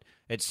would.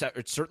 It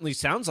certainly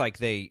sounds like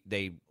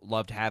they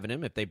loved having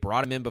him if they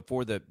brought him in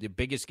before the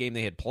biggest game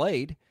they had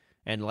played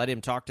and let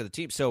him talk to the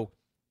team. So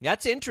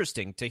that's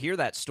interesting to hear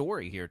that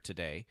story here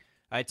today.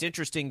 It's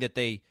interesting that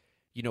they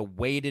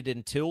waited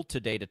until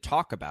today to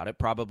talk about it,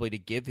 probably to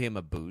give him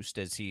a boost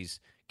as he's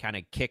kind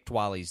of kicked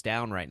while he's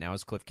down right now,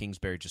 as Cliff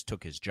Kingsbury just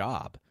took his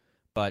job.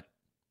 But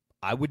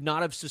I would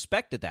not have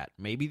suspected that.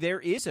 Maybe there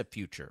is a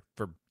future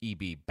for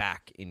EB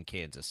back in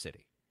Kansas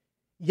City.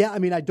 Yeah,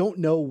 I don't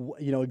know,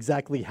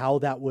 exactly how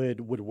that would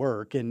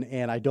work,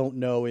 and I don't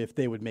know if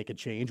they would make a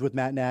change with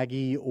Matt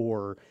Nagy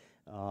or,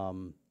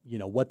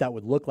 what that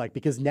would look like,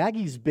 because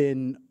Nagy's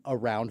been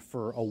around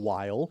for a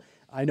while.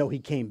 I know he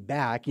came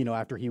back,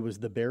 after he was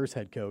the Bears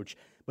head coach,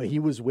 but he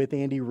was with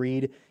Andy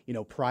Reid,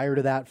 prior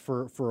to that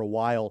for a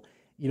while.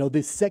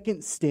 This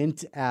second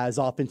stint as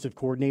offensive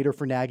coordinator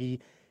for Nagy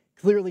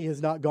clearly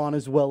has not gone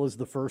as well as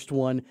the first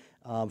one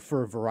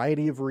for a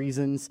variety of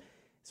reasons.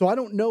 So I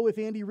don't know if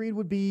Andy Reid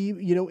would be,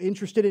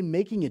 interested in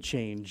making a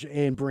change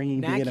and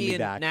bringing Bieniemy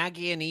back.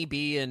 Nagy and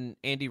EB and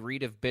Andy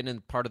Reid have been in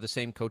part of the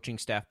same coaching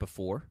staff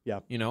before. Yeah.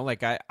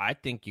 I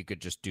think you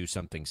could just do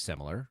something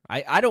similar.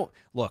 I don't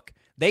 – look,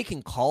 they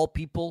can call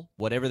people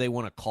whatever they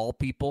want to call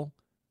people.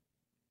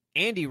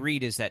 Andy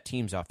Reid is that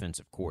team's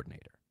offensive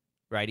coordinator,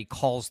 right? He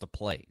calls the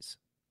plays.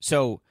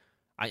 So –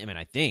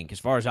 I think, as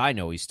far as I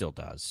know, he still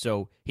does.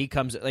 So he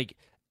comes,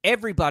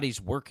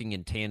 everybody's working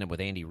in tandem with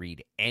Andy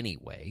Reid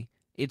anyway.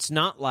 It's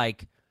not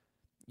like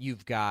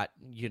you've got,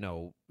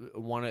 Mike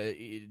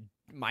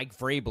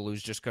Vrabel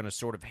who's just going to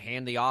sort of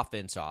hand the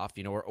offense off,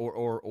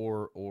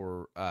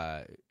 or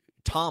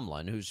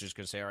Tomlin who's just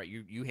going to say, all right,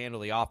 you handle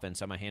the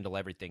offense, I'm going to handle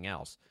everything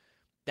else.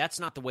 That's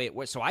not the way it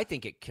works. So I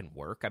think it can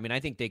work. I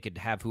think they could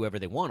have whoever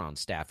they want on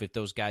staff if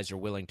those guys are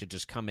willing to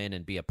just come in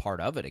and be a part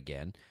of it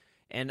again.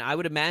 And I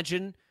would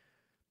imagine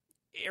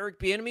Eric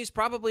Bieniemy is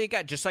probably a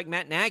guy, just like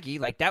Matt Nagy.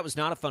 That was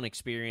not a fun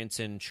experience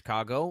in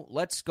Chicago.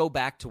 Let's go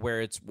back to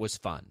where it was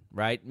fun,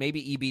 right?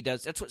 Maybe EB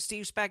does. That's what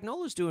Steve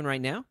Spagnuolo's doing right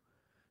now.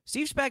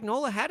 Steve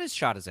Spagnuolo had his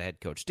shot as a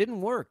head coach.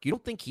 Didn't work. You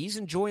don't think he's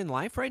enjoying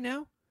life right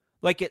now?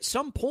 Like, at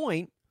some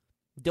point,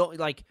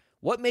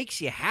 what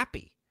makes you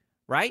happy,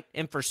 right?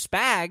 And for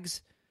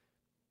Spags,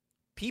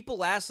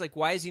 people ask, like,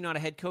 why is he not a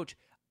head coach?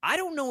 I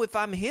don't know if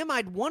I'm him.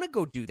 I'd want to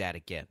go do that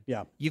again.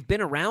 Yeah. You've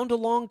been around a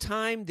long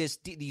time.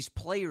 These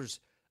players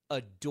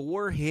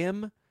adore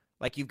him.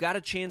 Like, you've got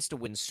a chance to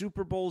win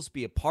Super Bowls,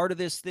 be a part of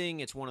this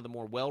thing. It's one of the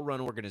more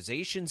well-run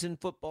organizations in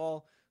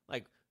football.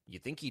 Like, you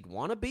think he'd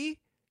want to be?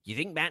 You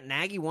think Matt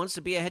Nagy wants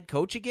to be a head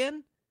coach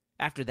again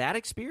after that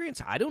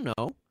experience? I don't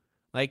know.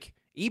 Like,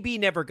 EB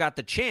never got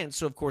the chance,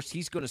 so of course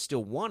he's going to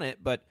still want it,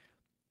 but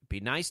it'd be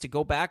nice to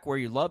go back where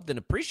you're loved and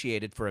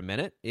appreciated for a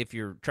minute if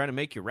you're trying to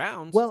make your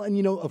rounds. Well,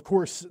 and, of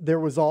course, there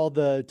was all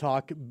the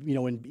talk,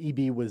 when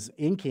EB was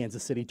in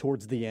Kansas City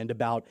towards the end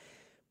about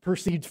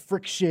perceived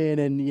friction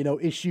and,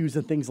 issues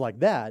and things like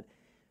that.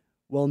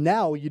 Well,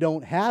 now you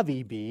don't have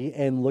EB,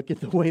 and look at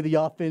the way the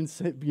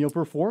offense,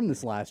 performed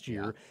this last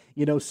year.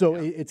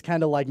 It's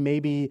kind of like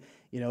maybe,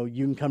 you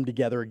can come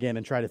together again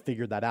and try to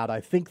figure that out.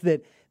 I think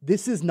that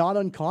this is not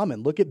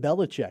uncommon. Look at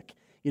Belichick.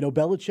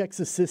 Belichick's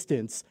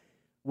assistants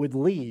would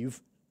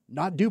leave,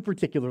 not do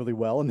particularly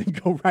well, and then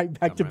go right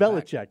back to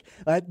Belichick.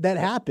 That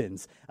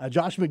happens.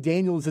 Josh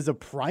McDaniels is a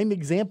prime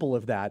example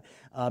of that.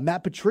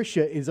 Matt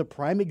Patricia is a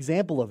prime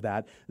example of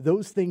that.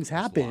 Those things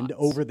happened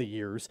over the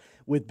years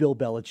with Bill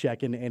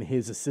Belichick and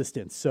his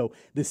assistants. So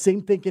the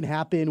same thing can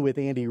happen with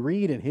Andy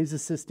Reid and his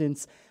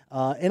assistants.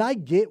 And I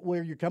get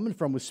where you're coming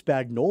from with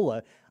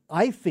Spagnuolo.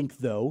 I think,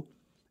 though,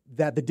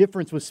 that the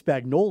difference with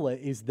Spagnuolo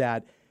is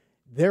that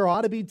there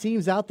ought to be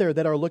teams out there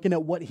that are looking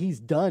at what he's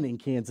done in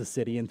Kansas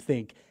City and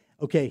think,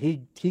 okay,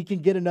 he can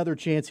get another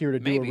chance here to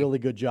do a really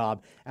good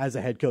job as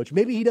a head coach.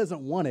 Maybe he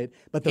doesn't want it,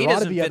 but there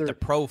ought to be the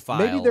profile.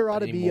 Maybe there ought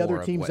to be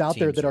other teams out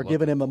there that are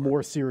giving him a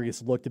more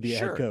serious look to be a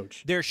head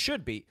coach. There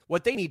should be.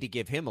 What they need to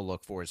give him a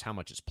look for is how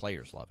much his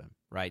players love him,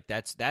 right?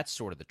 That's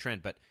sort of the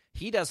trend. But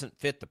he doesn't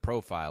fit the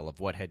profile of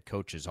what head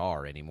coaches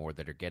are anymore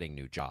that are getting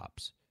new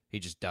jobs. He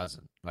just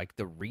doesn't. Like,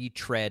 the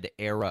retread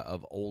era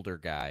of older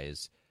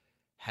guys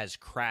has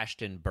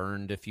crashed and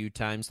burned a few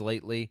times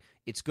lately.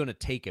 It's going to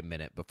take a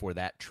minute before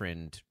that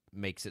trend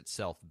makes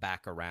itself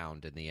back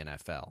around in the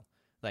NFL.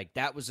 Like,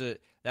 that was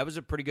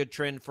a pretty good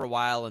trend for a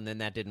while, and then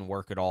that didn't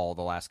work at all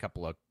the last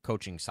couple of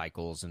coaching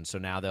cycles. And so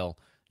now they'll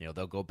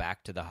go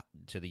back to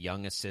the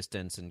young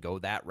assistants and go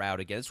that route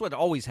again. It's what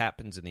always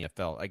happens in the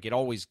NFL. Like,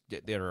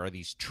 there are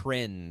these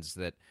trends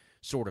that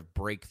sort of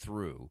break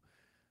through.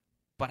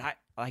 But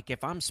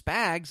if I'm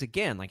Spags,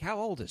 again, like, how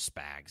old is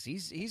Spags?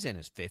 He's in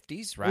his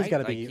 50s, right? He's got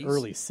to be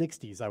early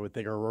 60s, I would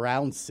think, or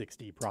around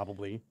 60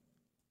 probably.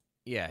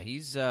 Yeah,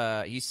 he's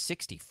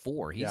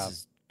 64.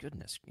 He's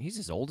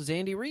as old as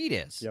Andy Reid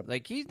is. Yep.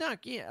 Like, he's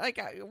not. Yeah, like,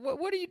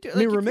 what do you do? I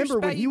mean,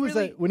 remember when he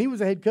was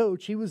a head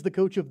coach, he was the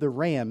coach of the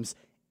Rams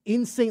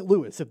in St.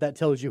 Louis. If that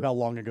tells you how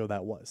long ago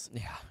that was.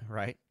 Yeah,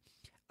 right.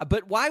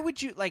 But why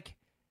would you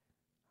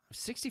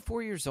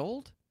 64 years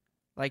old?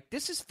 Like,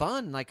 this is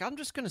fun. Like, I'm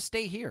just going to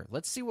stay here.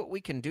 Let's see what we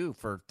can do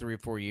for 3 or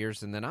 4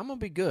 years, and then I'm going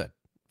to be good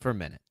for a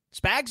minute.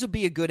 Spags will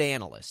be a good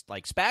analyst.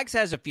 Like, Spags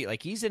has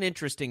he's an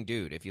interesting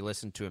dude if you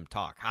listen to him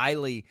talk.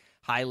 Highly,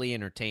 highly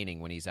entertaining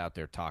when he's out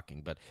there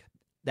talking. But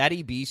that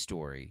EB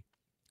story,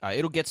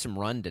 it'll get some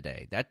run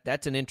today.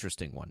 That's an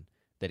interesting one,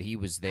 that he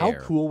was there. How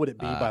cool would it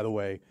be, by the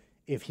way,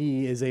 if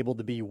he is able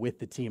to be with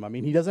the team? I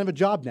mean, he doesn't have a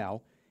job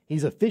now.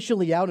 He's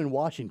officially out in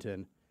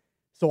Washington.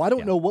 So I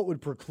don't know what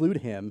would preclude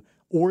him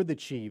or the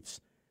Chiefs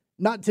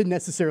not to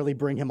necessarily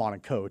bring him on a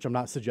coach. I'm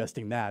not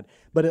suggesting that,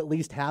 but at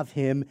least have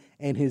him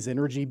and his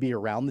energy be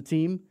around the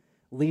team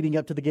leading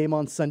up to the game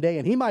on Sunday.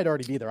 And he might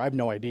already be there. I have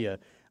no idea.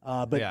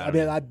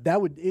 That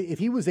would, if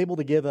he was able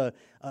to give a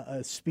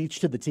speech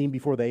to the team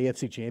before the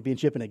AFC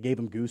Championship and it gave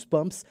him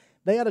goosebumps,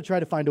 they ought to try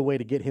to find a way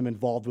to get him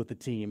involved with the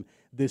team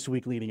this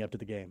week leading up to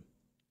the game.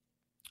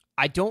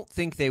 I don't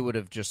think they would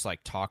have just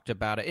talked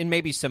about it, and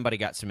maybe somebody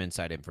got some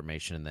inside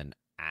information and then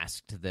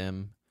asked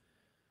them.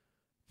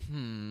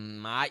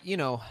 I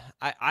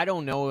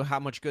don't know how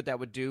much good that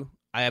would do.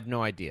 I have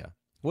no idea.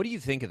 What do you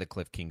think of the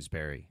Cliff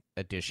Kingsbury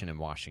addition in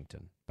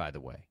Washington, by the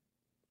way?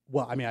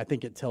 Well, I mean, I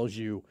think it tells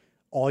you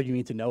all you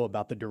need to know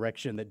about the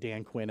direction that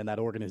Dan Quinn and that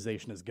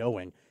organization is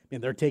going. I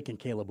mean, they're taking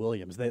Caleb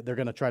Williams. They're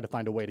going to try to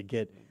find a way to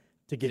get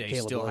Caleb Williams. They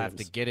still have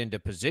to get into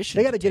position.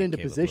 They got to get into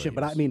position.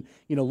 But, I mean,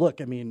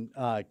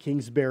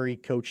 Kingsbury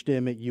coached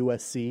him at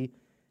USC.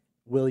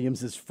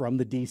 Williams is from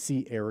the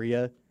D.C.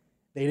 area.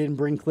 They didn't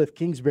bring Cliff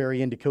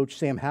Kingsbury in to coach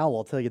Sam Howell,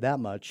 I'll tell you that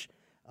much.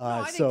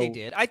 I think they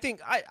did. I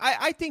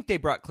think they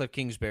brought Cliff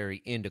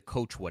Kingsbury in to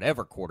coach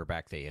whatever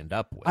quarterback they end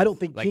up with. I don't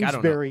think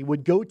Kingsbury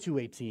would go to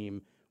a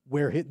team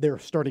where their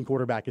starting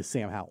quarterback is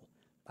Sam Howell.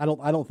 I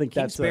don't think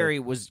Kingsbury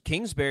was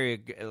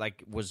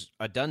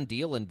a done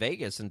deal in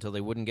Vegas until they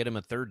wouldn't get him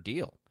a third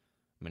deal.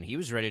 I mean, he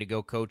was ready to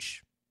go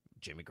coach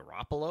Jimmy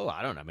Garoppolo.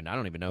 I don't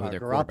even know who their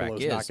quarterback is.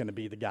 Garoppolo's not going to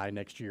be the guy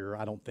next year,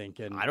 I don't think.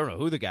 I don't know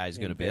who the guy is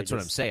going to be. That's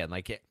what I'm saying.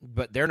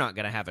 But they're not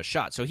going to have a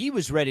shot. So he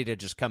was ready to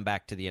just come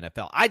back to the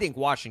NFL. I think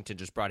Washington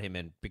just brought him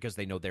in because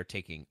they know they're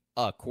taking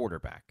a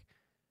quarterback.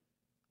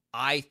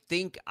 I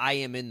think I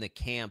am in the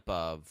camp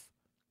of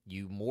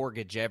You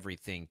mortgage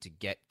everything to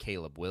get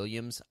Caleb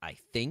Williams, I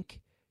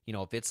think.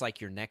 If it's like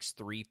your next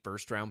 3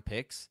 first-round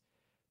picks,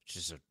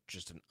 just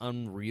an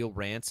unreal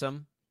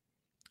ransom,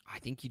 I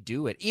think you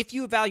do it. If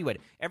you evaluate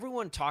it.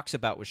 Everyone talks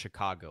about with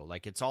Chicago,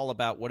 like it's all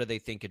about what do they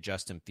think of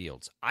Justin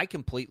Fields. I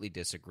completely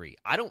disagree.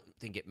 I don't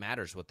think it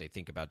matters what they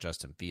think about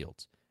Justin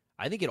Fields.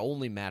 I think it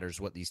only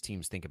matters what these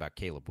teams think about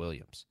Caleb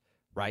Williams,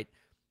 right?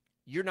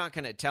 You're not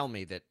going to tell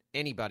me that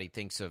anybody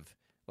thinks of,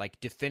 like,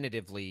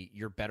 definitively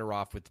you're better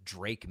off with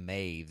Drake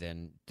May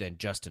than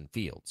Justin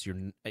Fields.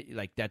 You're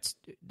like, that's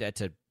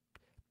a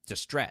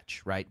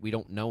stretch, right? We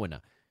don't know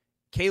enough.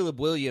 Caleb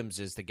Williams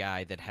is the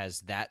guy that has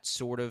that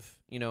sort of,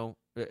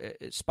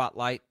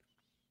 spotlight.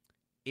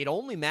 It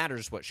only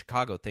matters what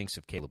Chicago thinks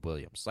of Caleb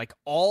Williams. Like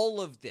all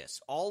of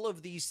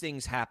these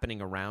things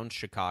happening around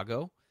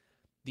Chicago,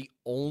 the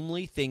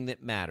only thing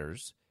that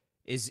matters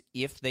is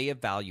if they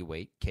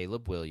evaluate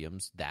Caleb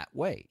Williams that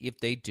way. If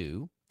they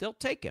do, they'll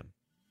take him.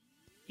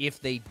 If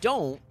they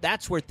don't,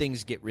 that's where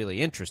things get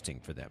really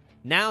interesting for them.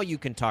 Now you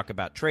can talk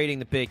about trading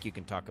the pick, you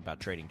can talk about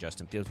trading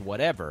Justin Fields,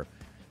 whatever,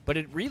 but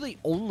it really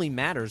only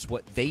matters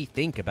what they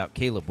think about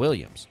Caleb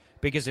Williams.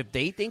 Because if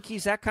they think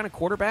he's that kind of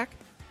quarterback,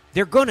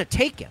 they're going to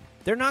take him.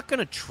 They're not going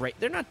to trade.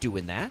 They're not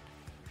doing that.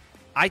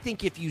 I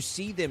think if you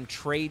see them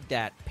trade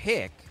that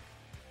pick,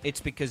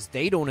 it's because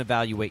they don't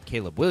evaluate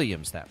Caleb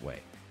Williams that way.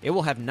 It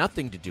will have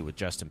nothing to do with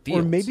Justin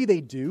Fields. Or maybe they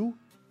do,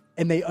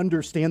 and they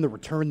understand the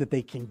return that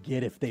they can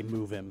get if they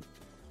move him.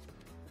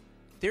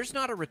 There's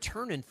not a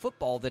return in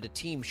football that a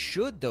team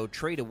should, though,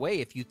 trade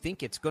away if you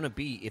think it's going to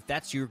be, if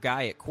that's your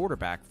guy at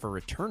quarterback for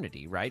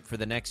eternity, right? For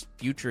the next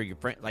future of your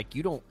friend. Like,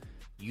 you don't,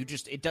 you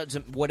just, it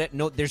doesn't,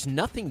 no, there's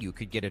nothing you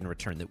could get in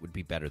return that would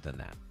be better than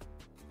that.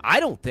 I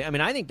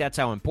think that's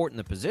how important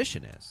the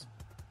position is.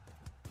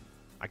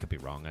 I could be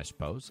wrong, I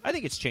suppose. I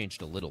think it's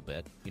changed a little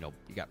bit. You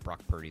got Brock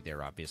Purdy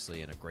there,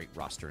 obviously, and a great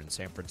roster in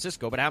San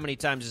Francisco. But how many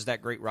times has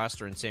that great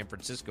roster in San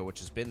Francisco, which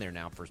has been there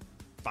now for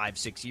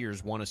 5-6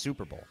 years, won a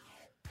Super Bowl?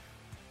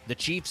 The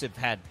Chiefs have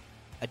had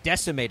a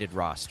decimated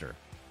roster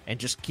and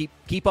just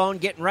keep on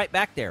getting right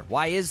back there.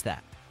 Why is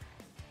that?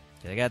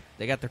 They got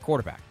their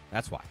quarterback.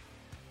 That's why.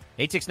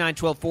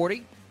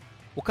 869-1240.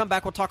 We'll come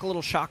back. We'll talk a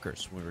little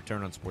Shockers when we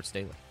return on Sports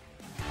Daily.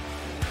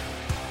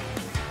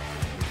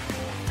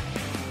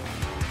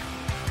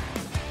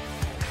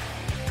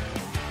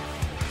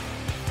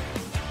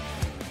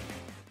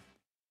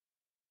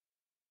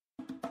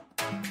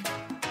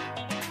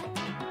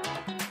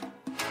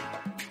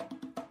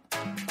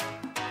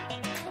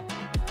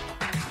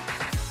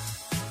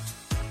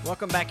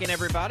 Welcome back in,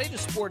 everybody, to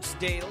Sports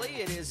Daily.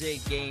 It is a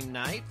game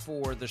night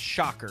for the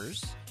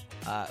Shockers,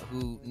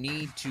 who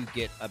need to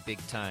get a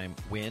big-time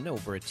win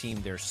over a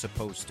team they're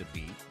supposed to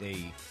beat.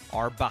 They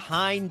are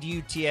behind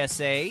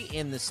UTSA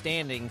in the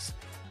standings.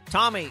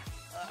 Tommy,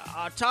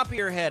 top of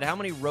your head, how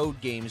many road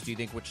games do you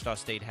think Wichita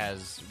State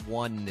has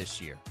won this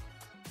year?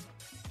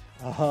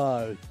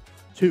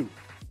 2.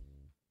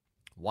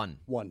 One.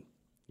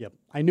 Yep.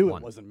 I knew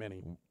it wasn't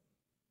many.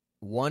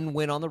 One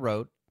win on the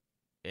road.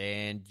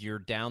 And you're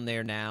down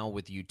there now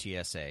with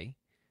UTSA.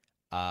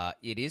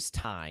 It is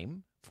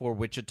time for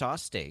Wichita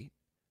State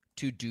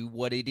to do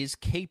what it is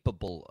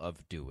capable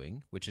of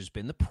doing, which has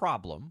been the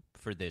problem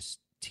for this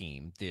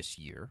team this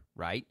year,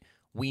 right?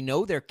 We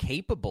know they're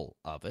capable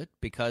of it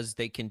because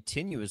they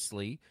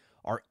continuously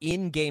are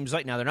in games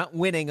right now. They're not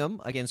winning them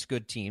against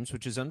good teams,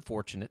 which is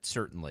unfortunate,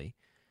 certainly.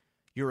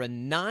 You're a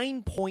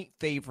 9-point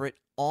favorite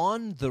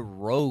on the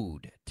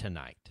road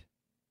tonight.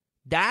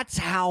 That's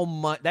how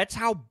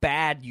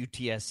bad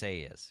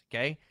UTSA is,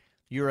 okay?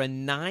 You're a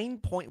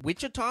 9-point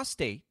Wichita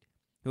State,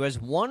 who has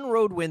one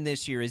road win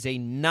this year, is a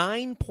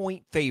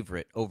 9-point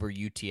favorite over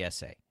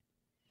UTSA.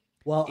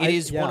 Well, it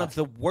is one of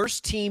the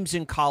worst teams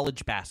in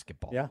college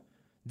basketball. Yeah.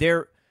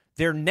 Their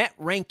net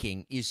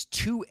ranking is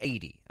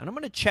 280. And I'm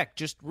going to check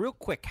just real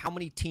quick how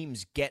many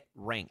teams get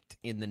ranked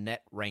in the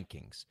net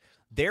rankings.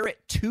 They're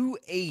at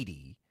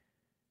 280.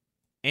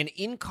 And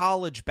in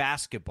college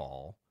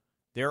basketball,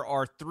 there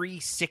are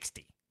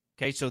 360.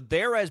 Okay, so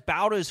they're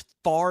about as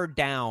far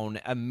down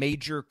a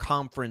major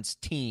conference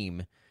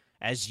team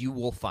as you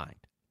will find.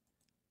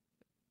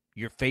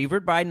 You're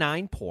favored by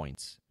 9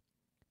 points.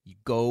 You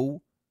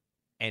go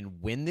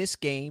and win this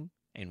game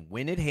and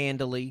win it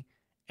handily,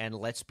 and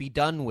let's be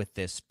done with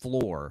this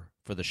floor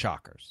for the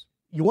Shockers.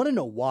 You want to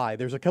know why?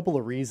 There's a couple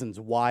of reasons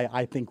why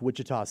I think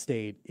Wichita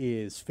State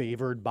is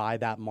favored by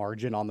that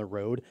margin on the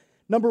road.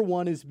 Number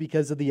one is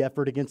because of the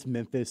effort against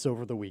Memphis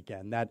over the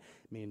weekend.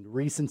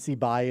 Recency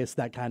bias,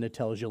 that kind of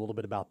tells you a little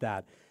bit about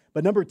that.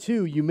 But number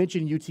two, you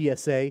mentioned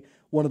UTSA,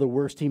 one of the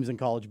worst teams in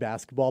college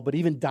basketball, but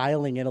even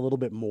dialing in a little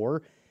bit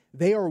more,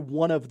 they are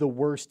one of the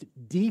worst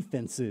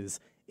defenses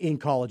in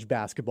college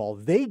basketball.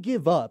 They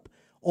give up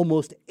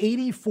almost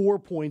 84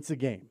 points a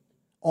game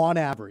on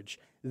average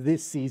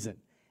this season.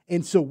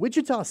 And so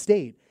Wichita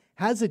State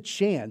has a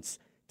chance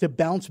to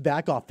bounce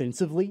back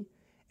offensively,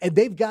 and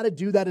they've got to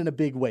do that in a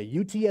big way.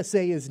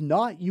 UTSA is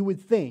not, you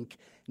would think,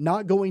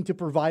 not going to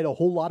provide a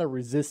whole lot of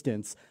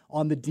resistance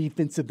on the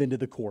defensive end of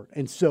the court.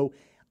 And so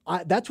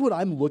That's what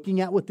I'm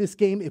looking at with this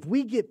game. If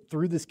we get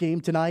through this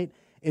game tonight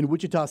and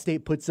Wichita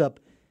State puts up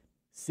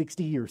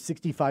 60 or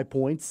 65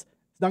 points,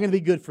 it's not going to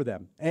be good for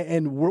them.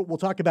 And we'll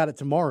talk about it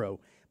tomorrow.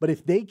 But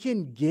if they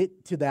can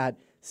get to that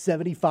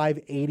 75,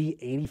 80,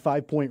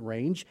 85 point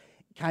range,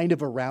 kind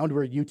of around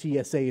where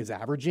UTSA is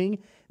averaging,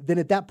 then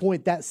at that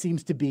point, that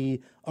seems to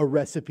be a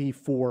recipe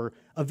for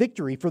a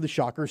victory for the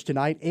Shockers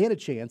tonight and a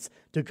chance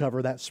to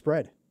cover that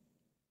spread.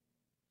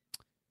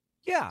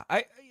 Yeah,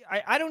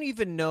 I don't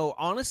even know,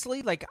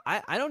 honestly, like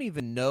I don't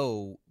even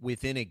know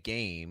within a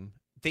game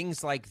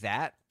things like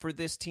that for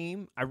this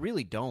team. I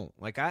really don't.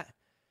 Like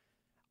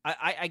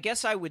I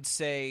guess I would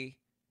say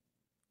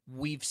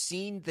we've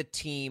seen the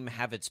team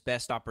have its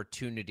best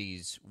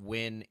opportunities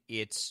when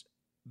it's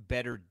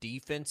better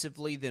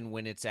defensively than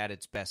when it's at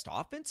its best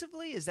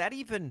offensively. Is that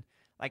even,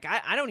 like,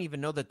 I don't even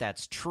know that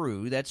that's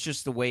true. That's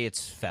just the way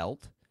it's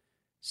felt.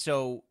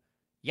 So,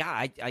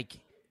 yeah,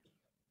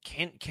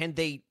 can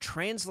they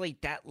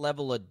translate that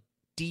level of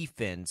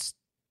defense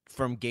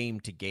from game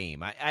to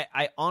game?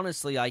 I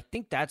honestly, I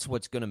think that's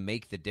what's going to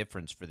make the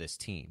difference for this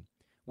team.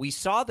 We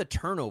saw the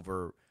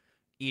turnover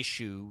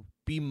issue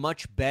be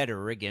much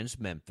better against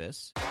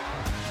Memphis.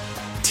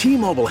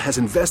 T-Mobile has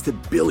invested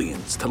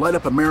billions to light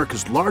up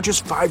America's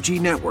largest 5G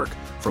network,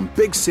 from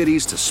big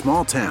cities to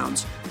small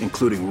towns,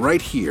 including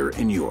right here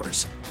in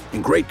yours.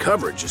 And great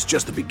coverage is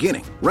just the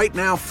beginning. Right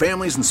now,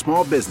 families and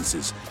small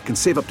businesses can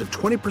save up to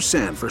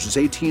 20% versus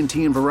AT&T and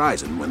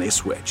Verizon when they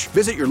switch.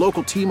 Visit your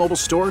local T-Mobile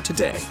store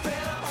today.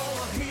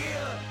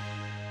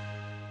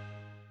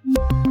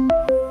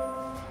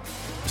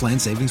 Plan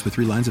savings with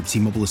 3 lines of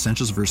T-Mobile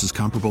Essentials versus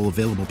comparable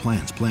available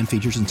plans. Plan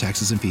features and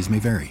taxes and fees may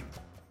vary.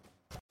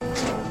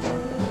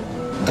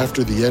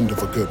 After the end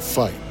of a good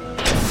fight,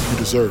 you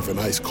deserve an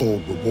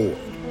ice-cold reward.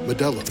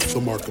 Modelo is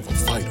the mark of a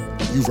fighter.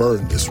 You've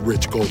earned this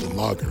rich golden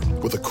lager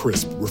with a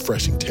crisp,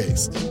 refreshing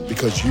taste.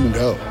 Because you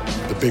know,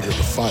 the bigger the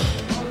fight,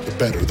 the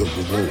better the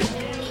reward.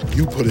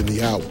 You put in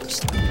the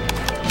hours,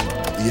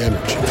 the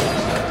energy,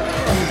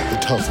 the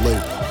tough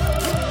labor.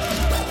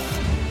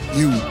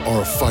 You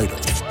are a fighter,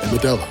 and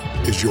Modelo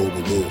is your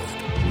reward.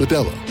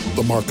 Modelo,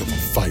 the mark of a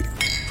fighter.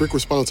 Drink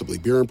responsibly.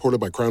 Beer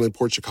imported by Crown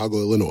Imports, Chicago,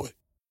 Illinois.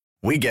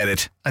 We get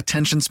it.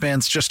 Attention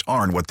spans just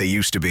aren't what they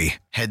used to be.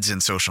 Heads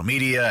in social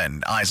media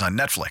and eyes on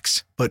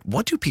Netflix. But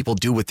what do people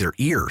do with their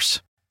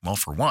ears? Well,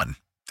 for one,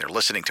 they're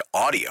listening to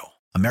audio.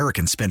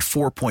 Americans spend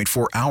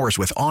 4.4 hours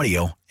with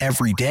audio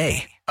every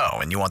day. Oh,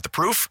 and you want the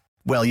proof?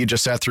 Well, you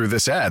just sat through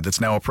this ad that's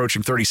now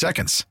approaching 30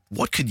 seconds.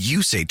 What could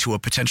you say to a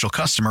potential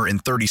customer in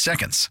 30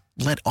 seconds?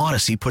 Let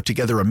Odyssey put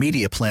together a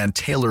media plan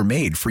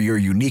tailor-made for your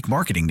unique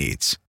marketing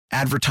needs.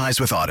 Advertise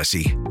with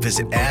Odyssey.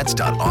 Visit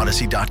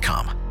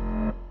ads.odyssey.com.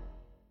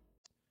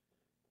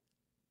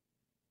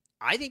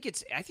 I think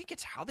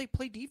it's how they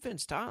play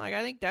defense, Tom. Like,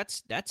 I think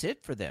that's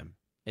it for them,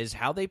 is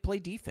how they play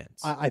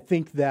defense. I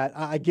think that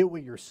I get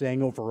what you're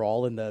saying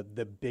overall in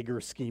the bigger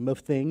scheme of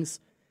things.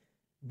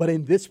 But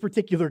in this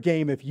particular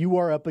game, if you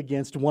are up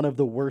against one of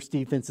the worst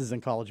defenses in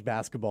college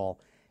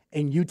basketball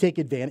and you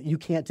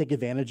can't take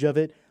advantage of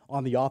it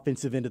on the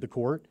offensive end of the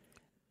court,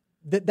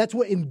 that's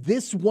what, in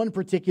this one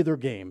particular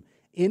game,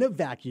 in a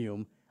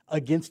vacuum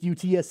against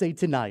UTSA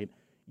tonight,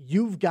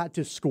 you've got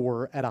to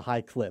score at a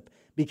high clip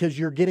because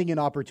you're getting an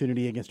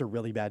opportunity against a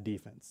really bad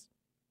defense.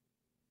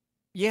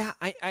 Yeah,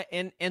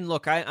 and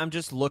look, I'm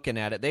just looking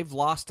at it. They've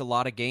lost a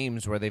lot of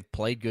games where they've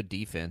played good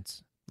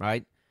defense,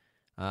 right?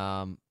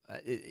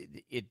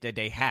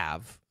 They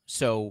have.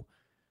 So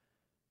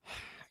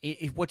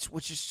what's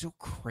just so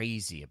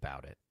crazy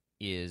about it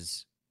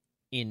is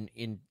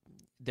in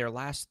their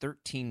last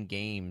 13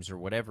 games or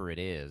whatever it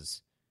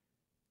is,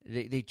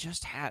 they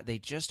just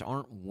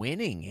aren't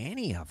winning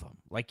any of them.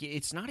 Like,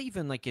 it's not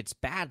even like it's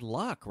bad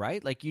luck,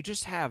 right? Like, you've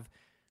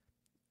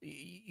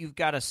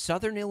got a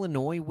Southern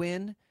Illinois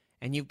win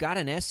and you've got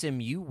an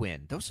SMU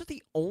win. Those are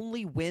the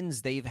only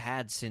wins they've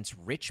had since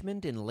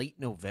Richmond in late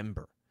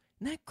November.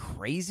 Isn't that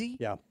crazy?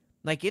 Yeah.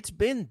 Like, it's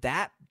been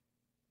that,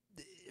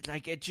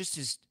 like, it just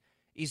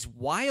is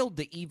wild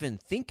to even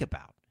think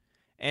about.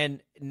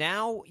 And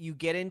now you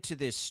get into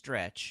this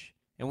stretch,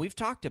 and we've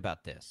talked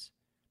about this.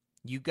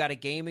 You've got a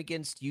game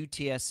against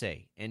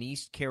UTSA and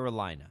East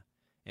Carolina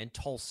and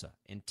Tulsa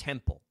and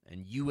Temple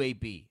and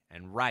UAB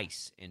and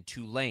Rice and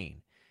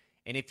Tulane.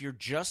 And if you're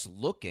just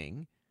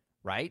looking,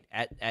 right,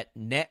 at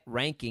net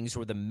rankings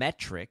or the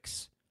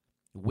metrics,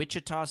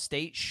 Wichita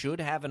State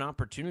should have an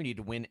opportunity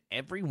to win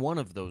every one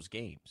of those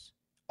games.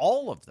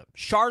 All of them.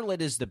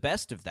 Charlotte is the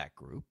best of that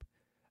group.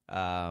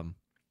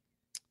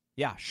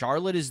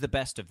 Charlotte is the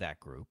best of that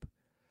group.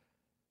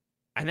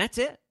 And that's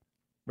it,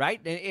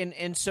 right?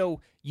 And so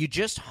you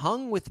just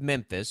hung with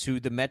Memphis, who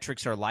the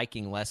metrics are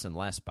liking less and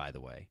less, by the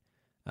way.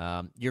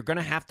 You're going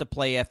to have to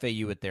play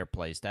FAU at their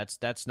place.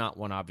 That's not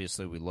one,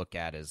 obviously, we look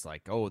at as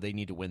like, oh, they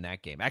need to win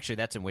that game. Actually,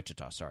 that's in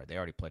Wichita. Sorry, they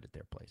already played at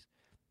their place.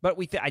 But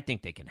I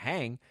think they can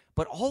hang.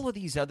 But all of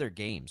these other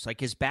games,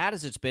 like as bad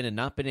as it's been and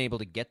not been able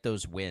to get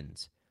those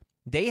wins,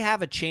 they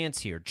have a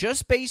chance here,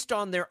 just based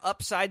on their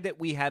upside that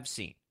we have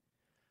seen,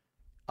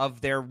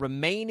 of their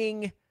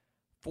remaining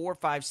 4,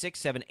 5, 6,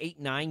 7, 8,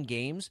 9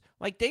 games,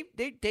 like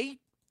they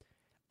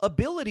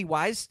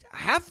ability-wise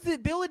have the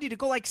ability to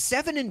go like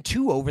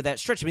 7-2 over that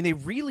stretch. I mean, they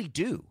really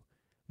do.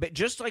 But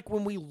just like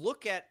when we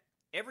look at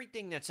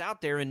everything that's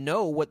out there and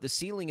know what the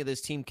ceiling of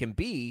this team can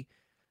be,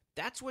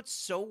 that's what's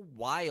so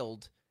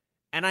wild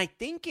and I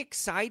think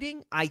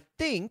exciting. I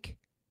think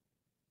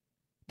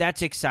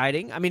that's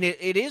exciting. I mean,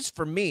 it is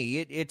for me.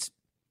 It's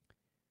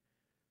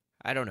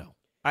I don't know.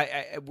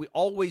 We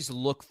always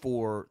look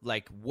for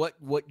like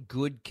what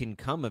good can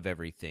come of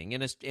everything.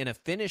 In a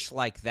finish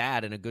like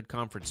that in a good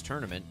conference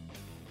tournament,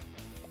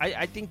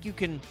 I think you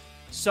can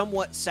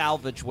somewhat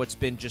salvage what's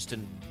been just a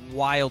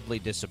wildly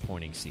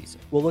disappointing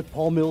season. Well, look,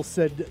 Paul Mills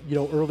said,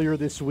 earlier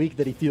this week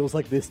that he feels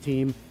like this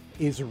team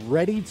is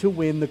ready to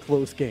win the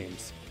close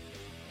games.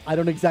 I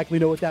don't exactly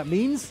know what that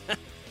means,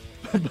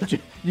 but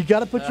you got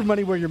to put your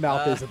money where your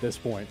mouth is at this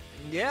point.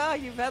 Yeah,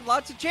 you've had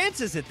lots of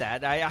chances at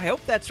that. I hope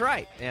that's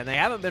right. And they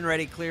haven't been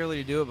ready clearly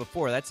to do it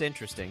before. That's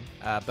interesting.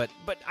 But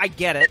I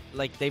get it.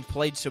 Like, they've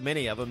played so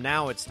many of them.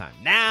 Now it's time.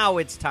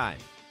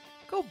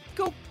 Go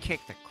kick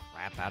the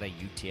crap out of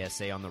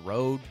UTSA on the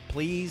road,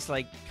 please.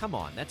 Like, come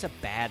on. That's a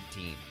bad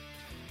team.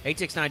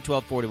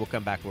 869-1240. We'll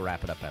come back. We'll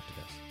wrap it up after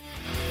this.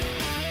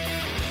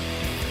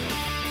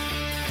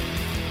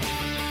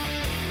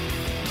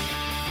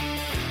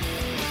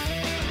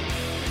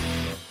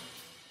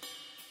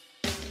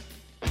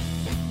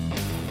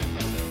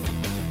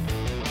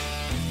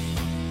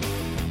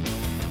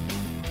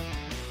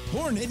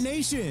 Hornet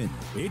Nation,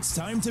 it's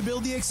time to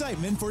build the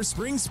excitement for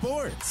spring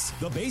sports.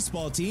 The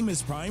baseball team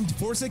is primed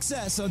for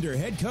success under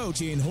head coach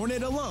and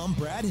Hornet alum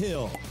Brad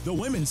Hill. The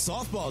women's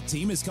softball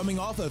team is coming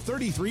off a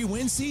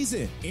 33-win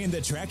season, and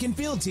the track and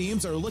field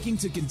teams are looking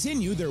to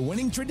continue their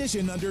winning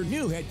tradition under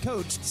new head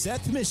coach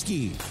Seth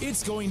Mischke.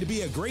 It's going to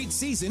be a great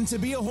season to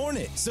be a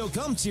Hornet, so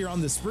come cheer on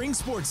the spring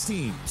sports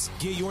teams.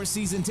 Get your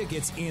season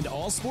tickets and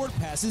all sport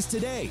passes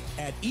today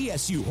at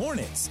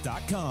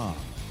ESUHornets.com.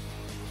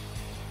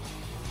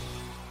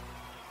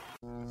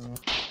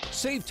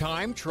 Save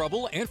time,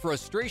 trouble, and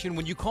frustration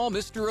when you call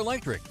Mr.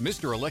 Electric.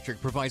 Mr.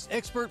 Electric provides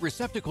expert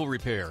receptacle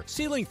repair,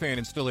 ceiling fan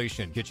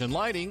installation, kitchen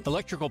lighting,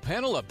 electrical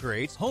panel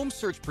upgrades, home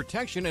surge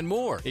protection, and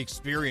more.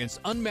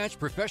 Experience unmatched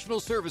professional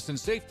service and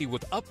safety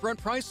with upfront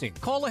pricing,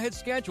 call-ahead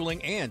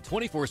scheduling, and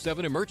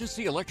 24/7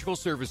 emergency electrical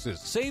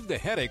services. Save the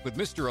headache with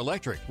Mr.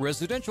 Electric,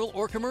 residential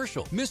or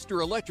commercial.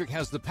 Mr. Electric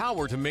has the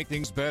power to make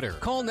things better.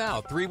 Call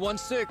now,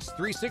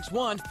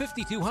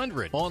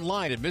 316-361-5200.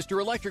 Online at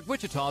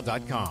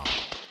MrElectricWichita.com.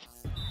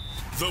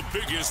 The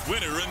biggest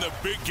winner in the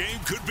big game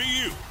could be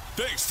you.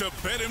 Thanks to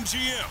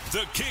BetMGM,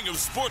 the king of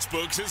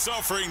sportsbooks is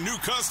offering new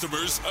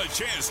customers a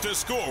chance to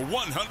score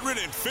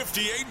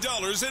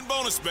 $158 in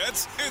bonus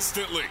bets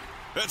instantly.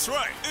 That's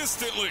right,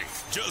 instantly.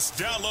 Just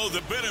download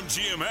the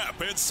BetMGM app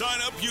and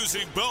sign up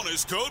using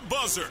bonus code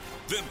BUZZER.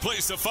 Then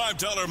place a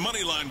 $5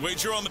 moneyline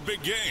wager on the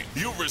big game.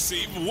 You'll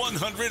receive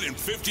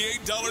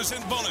 $158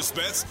 in bonus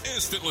bets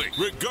instantly,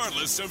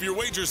 regardless of your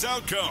wager's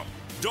outcome.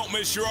 Don't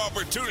miss your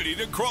opportunity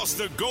to cross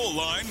the goal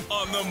line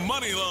on the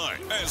money line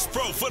as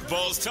pro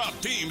football's top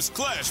teams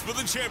clash for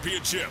the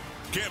championship.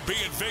 Can't be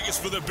in Vegas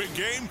for the big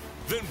game?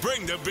 Then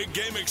bring the big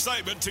game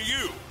excitement to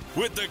you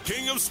with the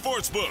king of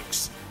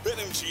sportsbooks.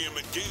 BetMGM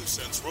and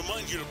GameSense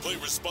remind you to play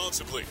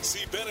responsibly.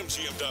 See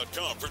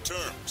BetMGM.com for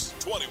terms.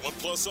 21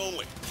 plus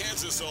only.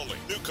 Kansas only.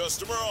 New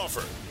customer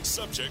offer.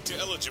 Subject to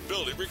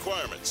eligibility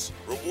requirements.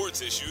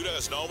 Rewards issued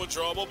as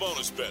non-withdrawable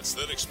bonus bets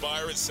that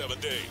expire in 7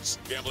 days.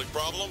 Gambling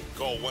problem?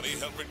 Call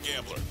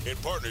 1-800-GAMBLER. In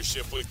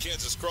partnership with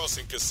Kansas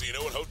Crossing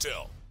Casino and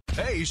Hotel.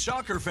 Hey,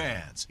 Shocker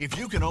fans! If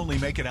you can only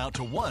make it out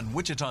to one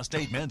Wichita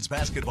State men's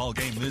basketball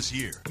game this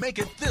year, make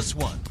it this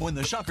one when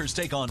the Shockers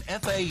take on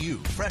FAU,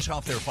 fresh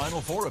off their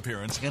Final Four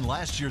appearance in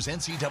last year's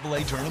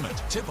NCAA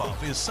tournament.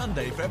 Tip-off is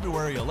Sunday,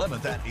 February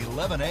 11th at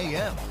 11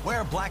 a.m.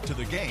 Wear black to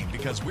the game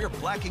because we're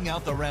blacking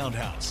out the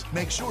Roundhouse.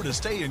 Make sure to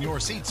stay in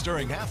your seats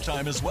during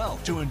halftime as well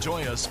to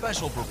enjoy a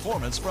special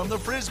performance from the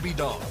Frisbee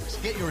Dogs.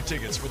 Get your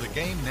tickets for the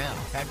game now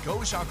at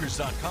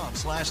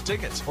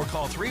GoShockers.com/tickets or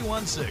call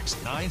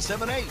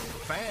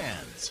 316-978-FANS.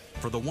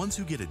 For the ones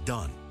who get it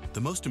done,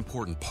 the most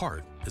important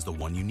part is the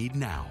one you need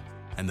now.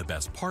 And the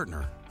best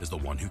partner is the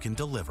one who can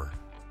deliver.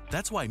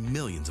 That's why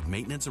millions of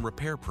maintenance and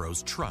repair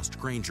pros trust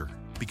Grainger.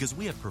 Because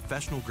we have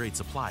professional-grade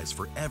supplies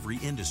for every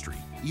industry,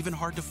 even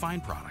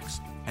hard-to-find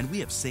products. And we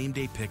have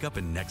same-day pickup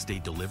and next-day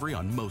delivery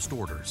on most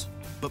orders.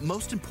 But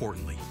most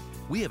importantly,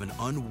 we have an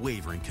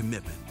unwavering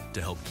commitment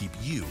to help keep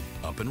you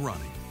up and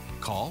running.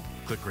 Call,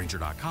 click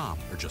Grainger.com,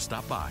 or just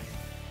stop by.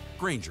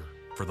 Grainger,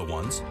 for the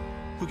ones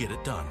who get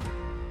it done.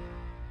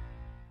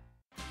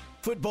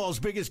 Football's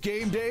biggest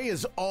game day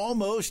is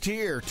almost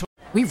here.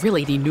 We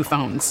really need new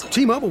phones.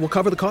 T-Mobile will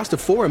cover the cost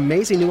of 4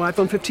 amazing new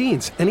iPhone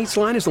 15s, and each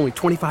line is only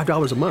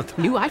 $25 a month.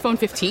 New iPhone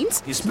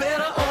 15s? It's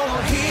better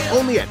over here.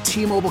 Only at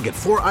T-Mobile, get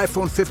 4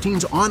 iPhone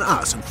 15s on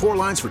us and 4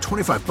 lines for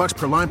 $25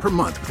 per line per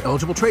month with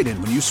eligible trade-in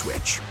when you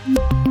switch.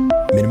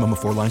 Minimum of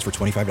 4 lines for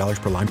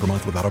 $25 per line per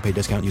month with autopay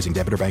discount using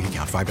debit or bank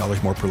account.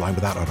 $5 more per line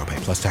without autopay,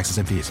 plus taxes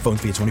and fees. Phone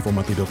fee at 24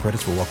 monthly bill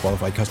credits for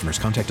well-qualified customers.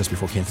 Contact us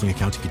before canceling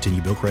account to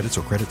continue bill credits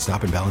or credit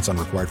stop and balance on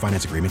required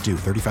finance agreement due.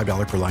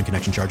 $35 per line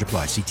connection charge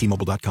applies. See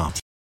T-Mobile.com.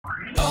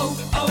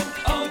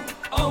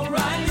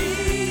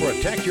 O'Reilly.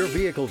 Protect your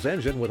vehicle's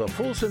engine with a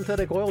full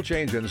synthetic oil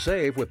change and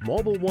save with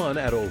Mobile One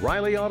at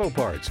O'Reilly Auto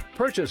Parts.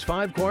 Purchase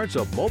 5 quarts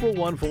of Mobile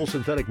One full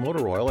synthetic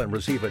motor oil and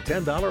receive a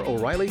 $10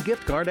 O'Reilly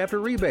gift card after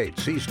rebate.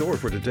 See store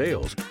for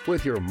details.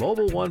 With your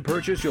Mobile One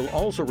purchase, you'll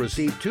also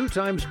receive 2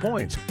 times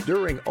points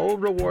during O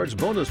Rewards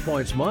Bonus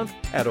Points Month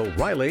at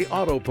O'Reilly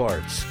Auto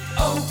Parts.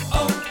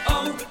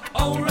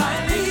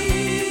 O'Reilly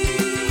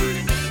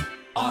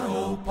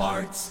Auto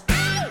Parts.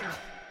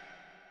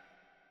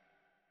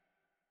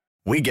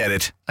 We get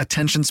it.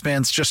 Attention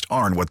spans just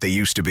aren't what they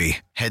used to be.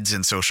 Heads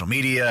in social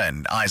media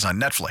and eyes on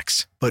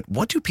Netflix. But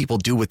what do people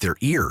do with their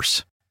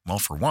ears? Well,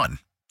 for one,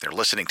 they're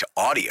listening to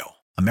audio.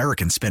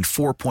 Americans spend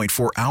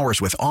 4.4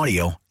 hours with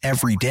audio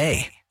every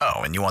day. Oh,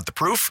 and you want the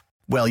proof?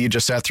 Well, you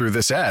just sat through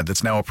this ad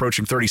that's now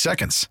approaching 30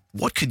 seconds.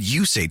 What could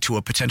you say to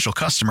a potential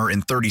customer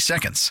in 30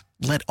 seconds?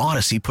 Let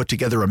Odyssey put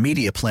together a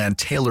media plan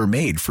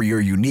tailor-made for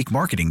your unique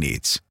marketing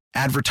needs.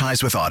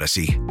 Advertise with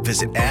Odyssey.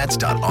 Visit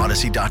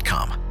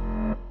ads.odyssey.com.